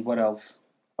 and what else?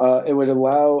 It would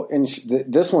allow,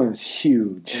 this one is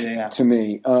huge to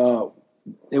me.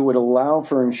 It would allow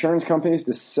for insurance companies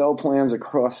to sell plans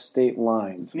across state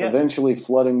lines, eventually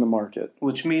flooding the market.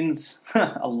 Which means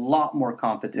a lot more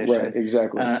competition. Right,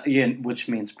 exactly. Which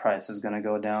means price is going to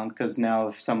go down, because now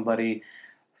if somebody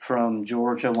from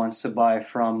Georgia wants to buy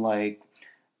from like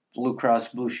Blue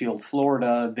Cross Blue Shield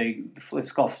Florida,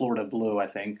 it's called Florida Blue, I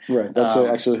think. Right, that's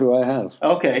actually who I have.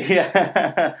 Okay,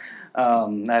 yeah. I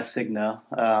have Cigna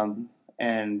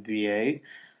and VA.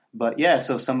 But yeah,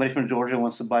 so if somebody from Georgia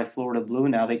wants to buy Florida Blue,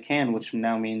 now they can, which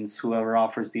now means whoever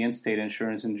offers the in-state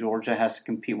insurance in Georgia has to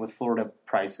compete with Florida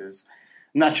prices.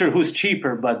 not sure who's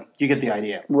cheaper, but you get the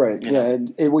idea. Right. Yeah.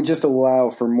 It would just allow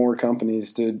for more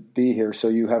companies to be here. So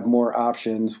you have more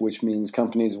options, which means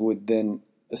companies would then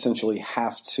essentially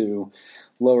have to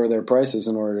lower their prices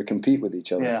in order to compete with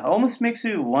each other. Yeah. It almost makes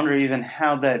you wonder even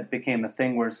how that became a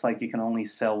thing where it's like you can only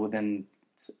sell within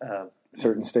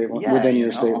certain state within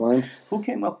your state lines. Who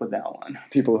came up with that one?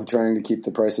 People trying to keep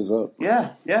the prices up.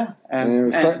 Yeah, yeah.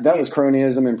 And that was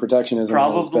cronyism and protectionism.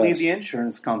 Probably the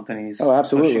insurance companies. Oh,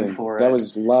 absolutely. For that it.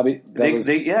 Was lobby.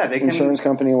 Insurance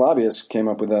company lobbyists came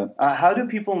up with that. How do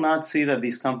people not see that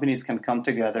these companies can come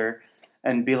together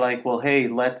and be like, well, hey,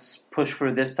 let's push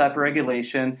for this type of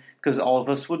regulation because all of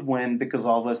us would win because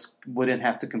all of us wouldn't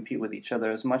have to compete with each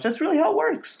other as much. That's really how it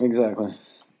works. Exactly.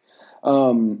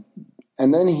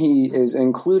 And then he is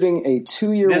including a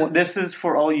 2-year... This is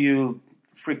for all you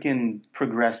freaking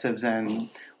progressives and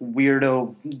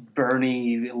weirdo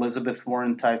Bernie, Elizabeth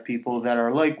Warren type people that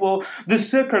are like, well, the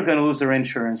sick are going to lose their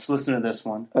insurance. Listen to this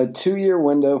one. A 2-year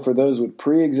window for those with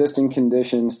pre-existing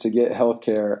conditions to get health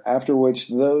care, after which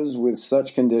those with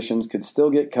such conditions could still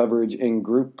get coverage in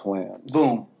group plans.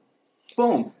 Boom.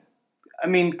 Boom. I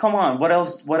mean, come on. What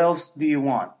else do you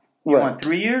want? You want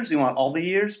 3 years? You want all the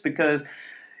years? Because...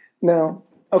 Now,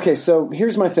 okay, so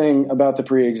here's my thing about the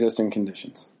pre-existing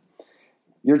conditions.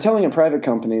 You're telling a private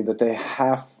company that they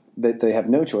have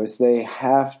no choice. They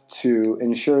have to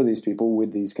insure these people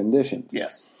with these conditions.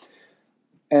 Yes.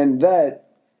 And that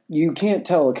you can't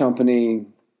tell a company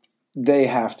they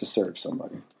have to serve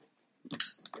somebody.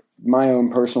 My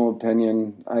own personal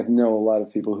opinion, I know a lot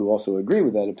of people who also agree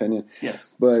with that opinion.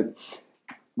 Yes. But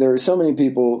there are so many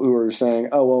people who are saying,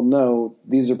 oh, well, no,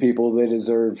 these are people, they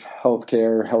deserve health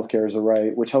care. Health care is a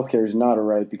right, which health care is not a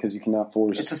right because you cannot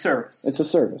force... It's a service. It's a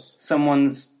service.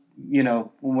 Someone's,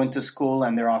 went to school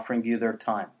and they're offering you their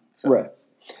time. So. Right.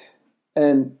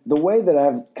 And the way that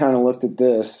I've kind of looked at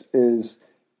this is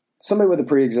somebody with a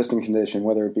pre-existing condition,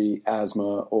 whether it be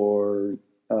asthma or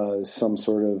some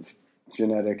sort of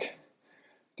genetic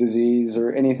disease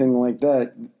or anything like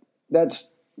that, that's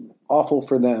awful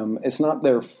for them. It's not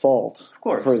their fault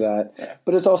for that,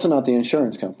 but it's also not the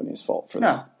insurance company's fault for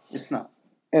that. No, it's not.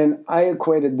 And I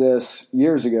equated this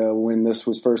years ago when this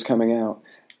was first coming out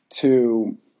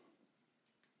to,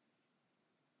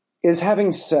 is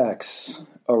having sex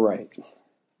a right?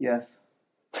 Yes.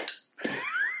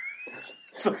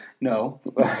 No.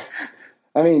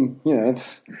 I mean,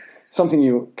 it's something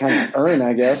you kind of earn,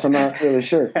 I guess. I'm not really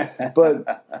sure.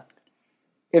 But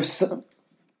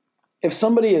if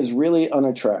somebody is really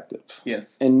unattractive,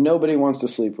 yes, and nobody wants to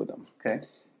sleep with them, okay,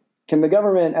 can the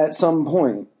government at some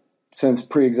point, since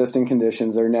pre-existing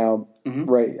conditions are now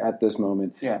right at this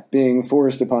moment, being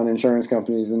forced upon insurance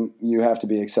companies and you have to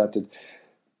be accepted,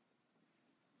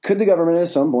 could the government at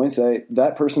some point say,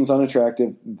 that person's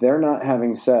unattractive, they're not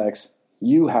having sex,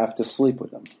 you have to sleep with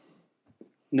them?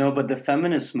 No, but the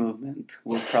feminist movement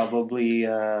will probably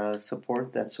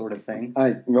support that sort of thing.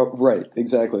 Right,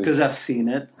 exactly. Because I've seen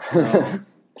it. So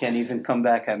can't even come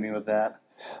back at me with that.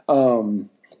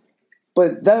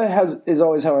 But that is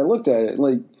always how I looked at it.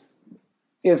 Like,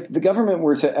 if the government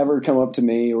were to ever come up to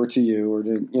me or to you or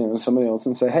to somebody else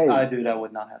and say, "Hey, dude, I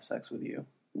would not have sex with you."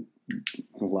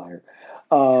 Liar.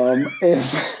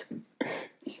 If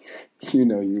you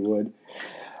would.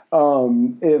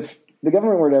 If the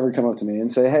government were to ever come up to me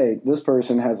and say, hey, this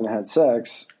person hasn't had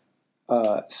sex,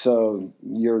 so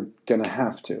you're going to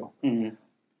have to. Mm-hmm.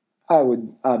 I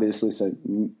would obviously say,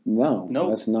 no,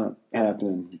 that's not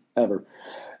happening ever.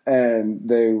 And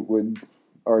they would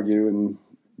argue and,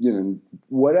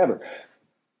 whatever.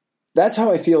 That's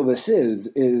how I feel this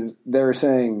is they're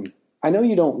saying, I know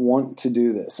you don't want to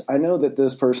do this. I know that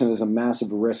this person is a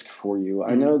massive risk for you.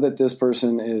 Mm-hmm. I know that this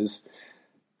person is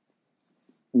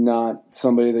not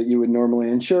somebody that you would normally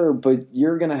insure, but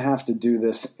you're going to have to do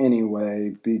this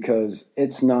anyway because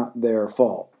it's not their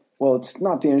fault. Well, it's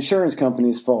not the insurance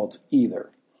company's fault either.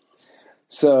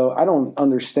 So I don't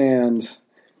understand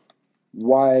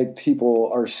why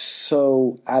people are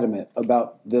so adamant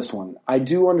about this one. I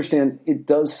do understand it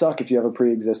does suck if you have a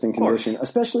pre-existing condition,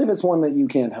 especially if it's one that you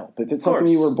can't help. If it's something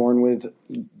you were born with,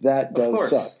 that does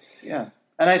suck. Yeah.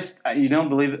 And I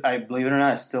believe it or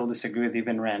not, I still disagree with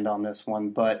even Rand on this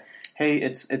one. But hey,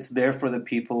 it's there for the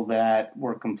people that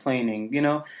were complaining,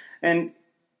 And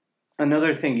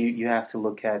another thing you have to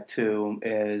look at too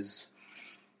is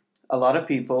a lot of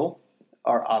people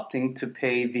are opting to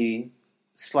pay the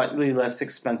slightly less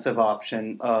expensive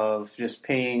option of just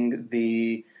paying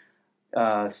the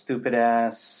stupid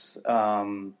ass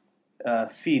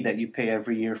fee that you pay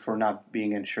every year for not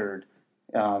being insured.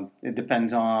 It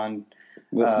depends on.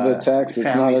 The tax,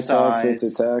 it's not a tax, it's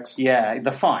a tax. Yeah,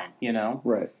 the fine,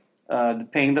 Right.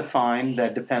 paying the fine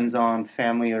that depends on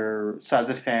family or size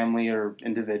of family or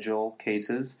individual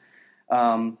cases.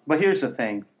 But here's the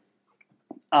thing.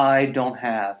 I don't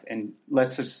have, and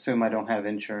let's just assume I don't have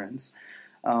insurance.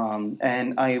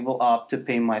 And I will opt to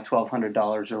pay my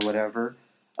 $1,200 or whatever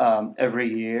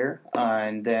every year.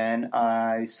 And then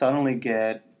I suddenly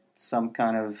get some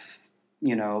kind of,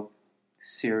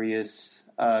 serious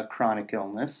chronic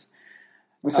illness.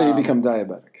 Let's say you become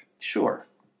diabetic. Sure.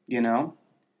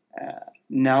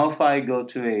 Now if I go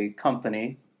to a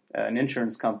company, an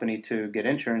insurance company, to get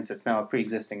insurance, it's now a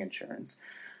pre-existing insurance.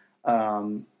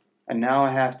 And now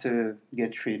I have to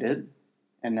get treated,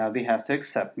 and now they have to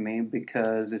accept me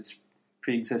because it's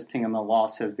pre-existing and the law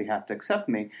says they have to accept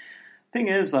me. Thing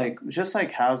is, just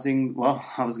like housing,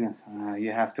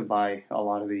 you have to buy a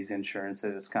lot of these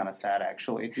insurances. It's kind of sad,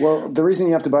 actually. Well, the reason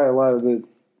you have to buy a lot of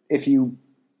if you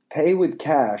pay with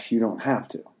cash, you don't have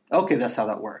to. Okay, that's how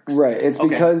that works. Right. It's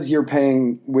because you're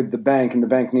paying with the bank, and the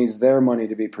bank needs their money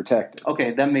to be protected.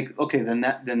 Okay, then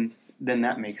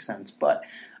that makes sense. But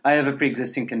I have a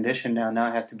pre-existing condition now. Now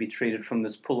I have to be treated from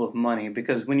this pool of money,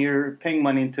 because when you're paying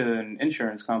money into an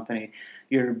insurance company,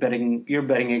 you're betting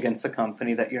against the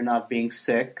company that you're not being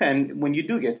sick, and when you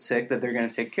do get sick, that they're going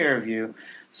to take care of you.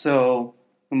 So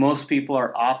most people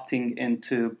are opting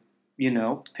into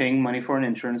paying money for an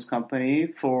insurance company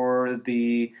for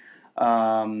the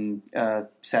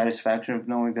satisfaction of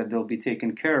knowing that they'll be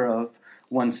taken care of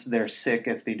once they're sick,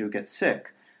 if they do get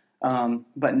sick.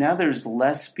 But now there's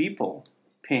less people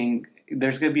paying.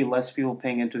 There's going to be less people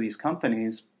paying into these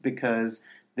companies because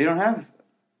they don't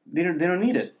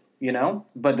need it,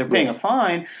 But they're paying a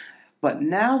fine. But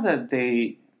now that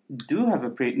they do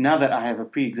have now that I have a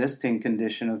pre-existing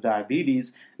condition of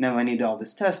diabetes, now I need all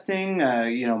this testing,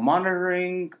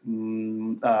 monitoring,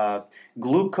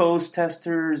 glucose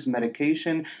testers,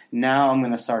 medication. Now I'm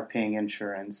going to start paying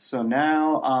insurance. So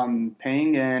now I'm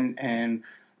paying in and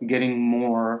getting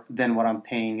more than what I'm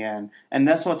paying in. And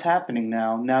that's what's happening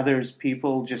now. Now there's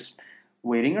people just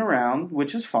waiting around,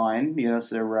 which is fine. It's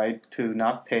their right to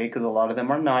not pay, because a lot of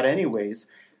them are not anyways.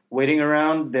 Waiting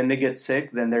around, then they get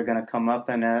sick, then they're going to come up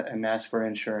and ask for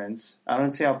insurance. I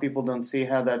don't see how people don't see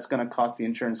how that's going to cost the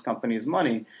insurance companies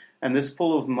money. And this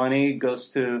pool of money goes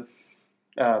to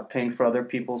paying for other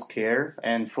people's care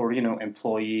and for,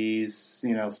 employees,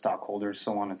 stockholders,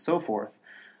 so on and so forth.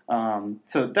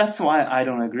 So that's why I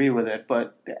don't agree with it.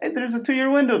 But there's a 2-year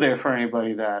window there for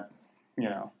anybody that,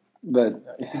 But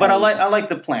I like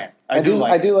the plan. I do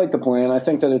like the plan. I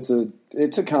think that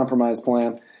it's a compromise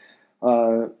plan.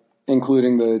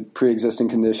 Including the pre-existing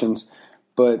conditions,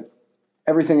 but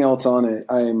everything else on it,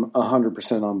 I'm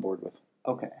 100% on board with.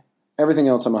 Okay. Everything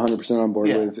else I'm 100% on board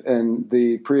with, and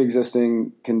the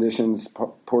pre-existing conditions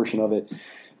portion of it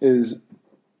is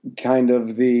kind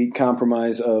of the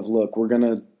compromise of, look, we're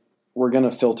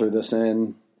gonna filter this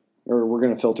in, or we're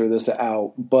gonna filter this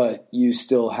out, but you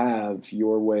still have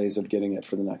your ways of getting it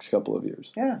for the next couple of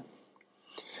years. Yeah.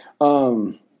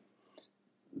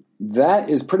 That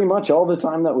is pretty much all the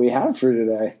time that we have for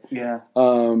today. Yeah.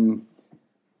 I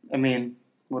mean,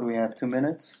 what do we have? 2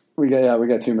 minutes? We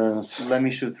got 2 minutes. Let me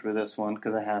shoot through this one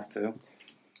because I have to.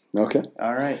 Okay.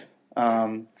 All right.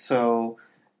 So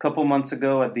a couple months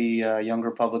ago at the Young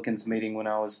Republicans meeting when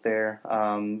I was there,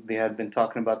 they had been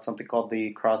talking about something called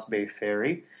the Cross Bay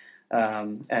Ferry.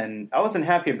 And I wasn't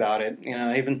happy about it.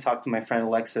 I even talked to my friend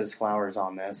Alexis Flowers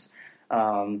on this.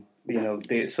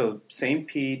 So St.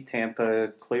 Pete,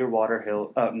 Tampa, Clearwater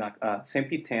Hill, St.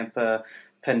 Pete, Tampa,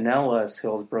 Pinellas,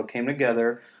 Hillsborough came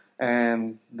together,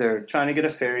 and they're trying to get a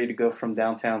ferry to go from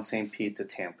downtown St. Pete to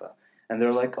Tampa. And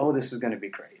they're like, oh, this is going to be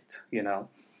great,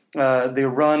 They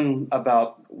run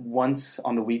about once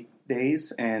on the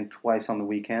weekdays and twice on the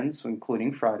weekends,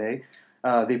 including Friday.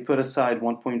 They put aside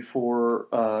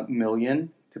 $1.4 million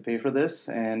to pay for this,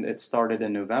 and it started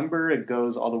in November. It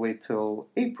goes all the way till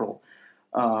April.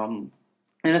 And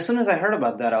as soon as I heard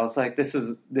about that, I was like,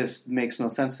 this makes no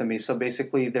sense to me. So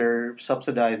basically they're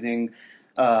subsidizing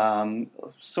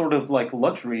sort of like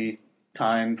luxury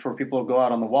time for people to go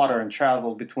out on the water and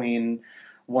travel between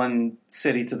one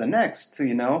city to the next,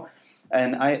 And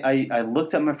I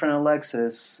looked at my friend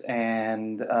Alexis,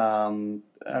 and I don't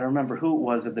remember who it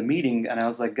was at the meeting, and I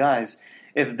was like, guys,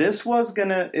 if this was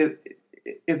gonna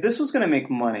make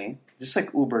money, just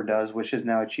like Uber does, which is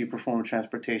now a cheaper form of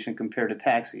transportation compared to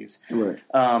taxis. Right.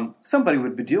 Somebody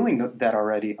would be doing that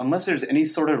already, unless there's any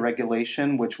sort of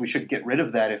regulation, which we should get rid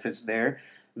of that if it's there,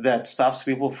 that stops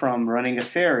people from running a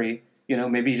ferry.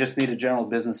 Maybe you just need a general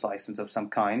business license of some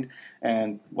kind,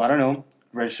 and, I don't know,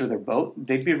 register their boat.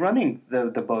 They'd be running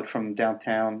the boat from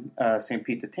downtown St.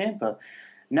 Pete to Tampa.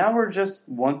 Now we're just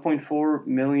 1.4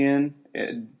 million,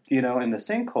 in the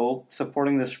sinkhole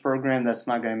supporting this program that's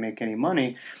not going to make any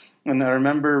money. And I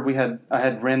remember I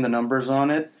had ran the numbers on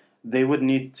it. They would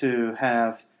need to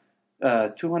have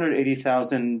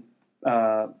 280,000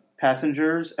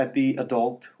 passengers at the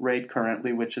adult rate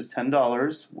currently, which is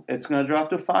 $10. It's going to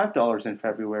drop to $5 in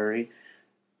February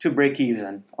to break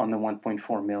even on the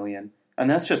 1.4 million. And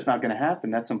that's just not going to happen.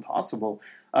 That's impossible.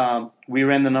 We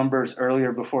ran the numbers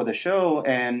earlier before the show,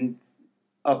 and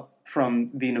up from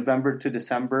the November to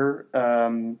December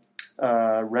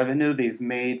revenue, they've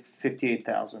made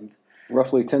 58,000.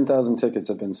 Roughly 10,000 tickets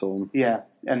have been sold. Yeah,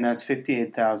 and that's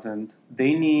 58,000.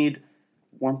 They need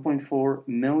 1.4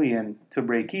 million to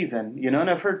break even. And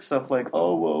I've heard stuff like,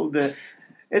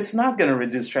 it's not going to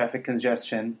reduce traffic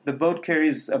congestion. The boat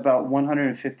carries about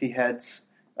 150 heads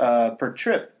per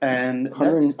trip, and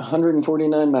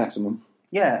 149 maximum.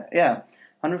 Yeah,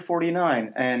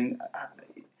 149. And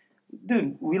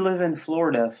dude, we live in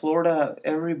Florida. Florida,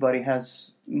 everybody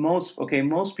has most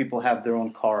people have their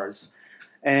own cars.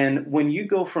 And when you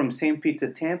go from St. Pete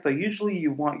to Tampa, usually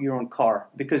you want your own car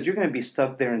because you're going to be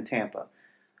stuck there in Tampa.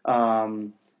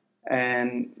 And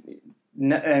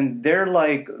they're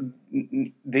like,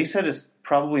 they said it's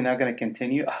probably not going to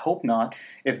continue. I hope not,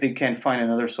 if they can't find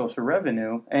another source of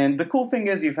revenue. And the cool thing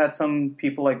is you've had some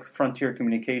people like Frontier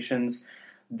Communications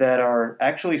that are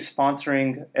actually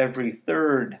sponsoring every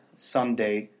third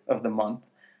Sunday of the month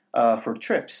for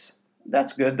trips.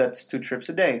 That's good. That's 2 trips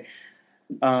a day.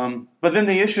 But then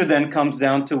the issue then comes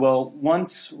down to,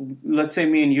 once, let's say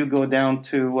me and you go down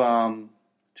to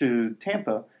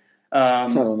Tampa. I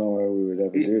don't know why we would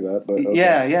ever do that, but okay.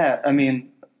 Yeah. I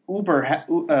mean, Uber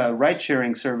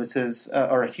ride-sharing services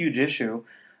are a huge issue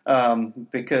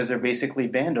because they're basically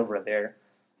banned over there.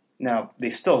 Now, they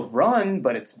still run,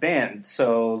 but it's banned.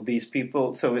 So these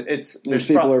people,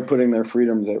 are putting their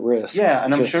freedoms at risk. Yeah,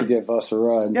 and I'm sure to give us a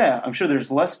ride. Yeah, I'm sure there's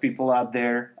less people out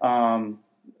there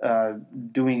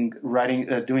doing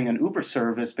an Uber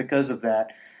service because of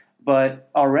that.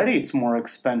 But already it's more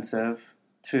expensive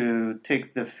to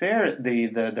take the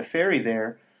ferry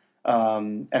there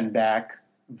and back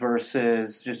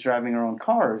versus just driving our own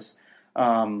cars.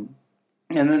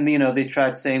 And then, they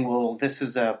tried saying, this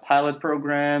is a pilot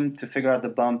program to figure out the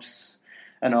bumps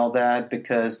and all that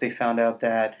because they found out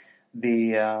that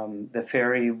the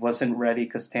ferry wasn't ready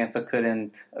because Tampa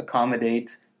couldn't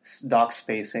accommodate dock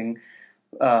spacing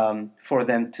for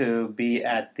them to be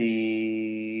at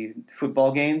the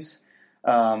football games.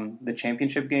 The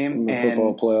championship game.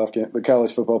 Football playoff game, the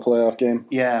college football playoff game.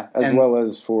 Yeah. As well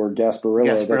as for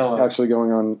Gasparilla. That's actually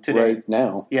going on today. Right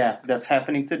now. Yeah, that's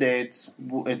happening today. It's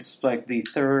like the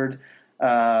third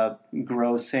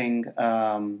grossing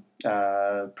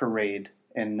parade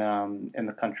in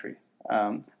the country,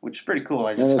 which is pretty cool.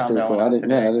 I just found out cool. I did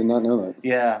not know that.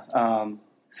 Yeah.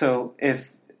 So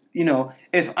if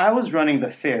I was running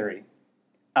the ferry,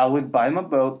 I would buy my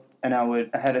boat, and I would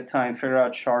ahead of time figure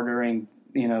out chartering,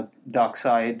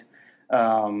 dockside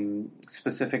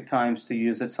specific times to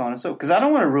use it, so on and so. Because I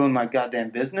don't want to ruin my goddamn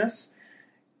business.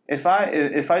 If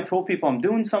I told people I'm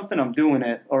doing something, I'm doing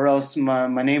it, or else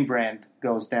my name brand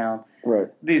goes down. Right.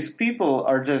 These people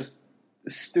are just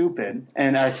stupid,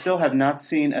 and I still have not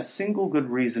seen a single good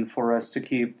reason for us to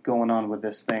keep going on with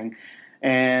this thing.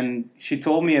 And she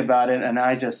told me about it, and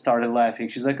I just started laughing.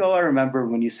 She's like, "Oh, I remember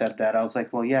when you said that." I was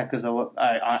like, "Well, yeah, because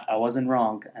I wasn't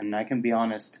wrong, and I can be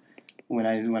honest when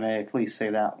I at least say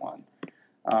that one."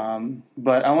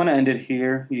 But I want to end it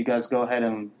here. You guys go ahead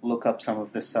and look up some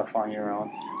of this stuff on your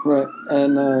own. Right,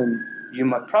 and you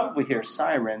might probably hear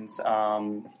sirens.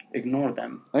 Ignore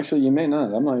them. Actually, you may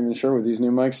not. I'm not even sure with these new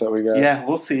mics that we got. Yeah,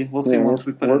 we'll see. We'll see once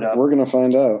we put it up. We're going to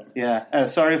find out. Yeah.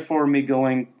 Sorry for me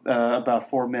going about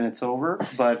 4 minutes over,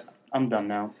 but I'm done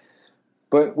now.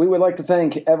 But we would like to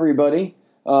thank everybody.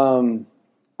 I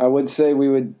would say we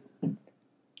would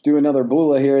do another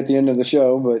bula here at the end of the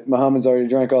show, but Muhammad's already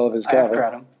drank all of his kava. I have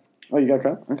kratom. Oh, you got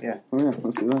kratom? Okay. Yeah. Oh, yeah.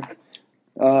 Let's do that.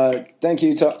 Thank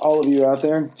you to all of you out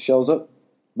there. Shells up.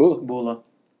 Bula. Bula.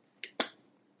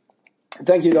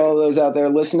 Thank you to all those out there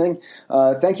listening.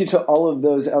 Thank you to all of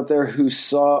those out there who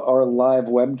saw our live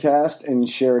webcast and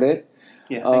shared it.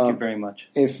 Yeah, thank you very much.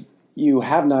 If you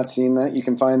have not seen that, you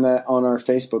can find that on our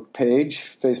Facebook page,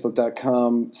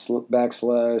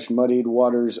 facebook.com/Muddied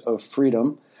Waters of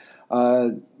Freedom.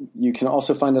 You can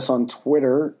also find us on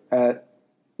Twitter at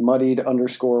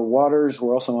Muddied_Waters.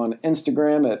 We're also on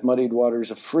Instagram at Muddied Waters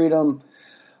of Freedom.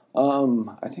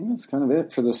 I think that's kind of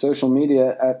it for the social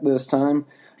media at this time.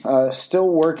 Still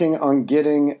working on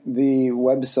getting the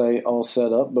website all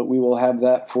set up, but we will have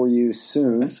that for you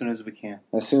soon. As soon as we can.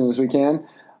 As soon as we can.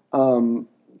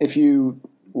 If you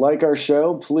like our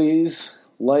show, please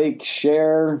like,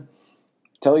 share,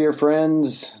 tell your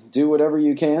friends, do whatever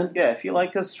you can. Yeah, if you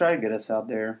like us, try to get us out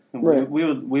there. Right.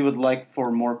 We would like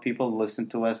for more people to listen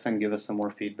to us and give us some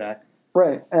more feedback.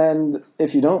 Right. And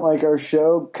if you don't like our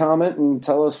show, comment and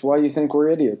tell us why you think we're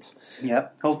idiots.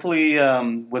 Yep. Hopefully,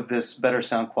 with this better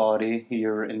sound quality,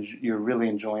 you're really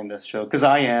enjoying this show. Because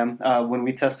I am. When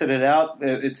we tested it out,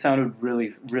 it sounded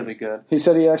really, really good. He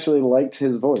said he actually liked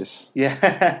his voice.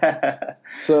 Yeah.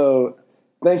 So,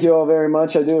 thank you all very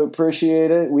much. I do appreciate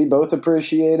it. We both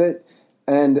appreciate it.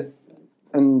 And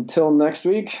until next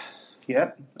week.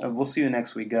 Yep. We'll see you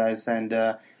next week, guys. And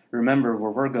remember,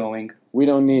 where we're going, we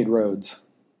don't need roads.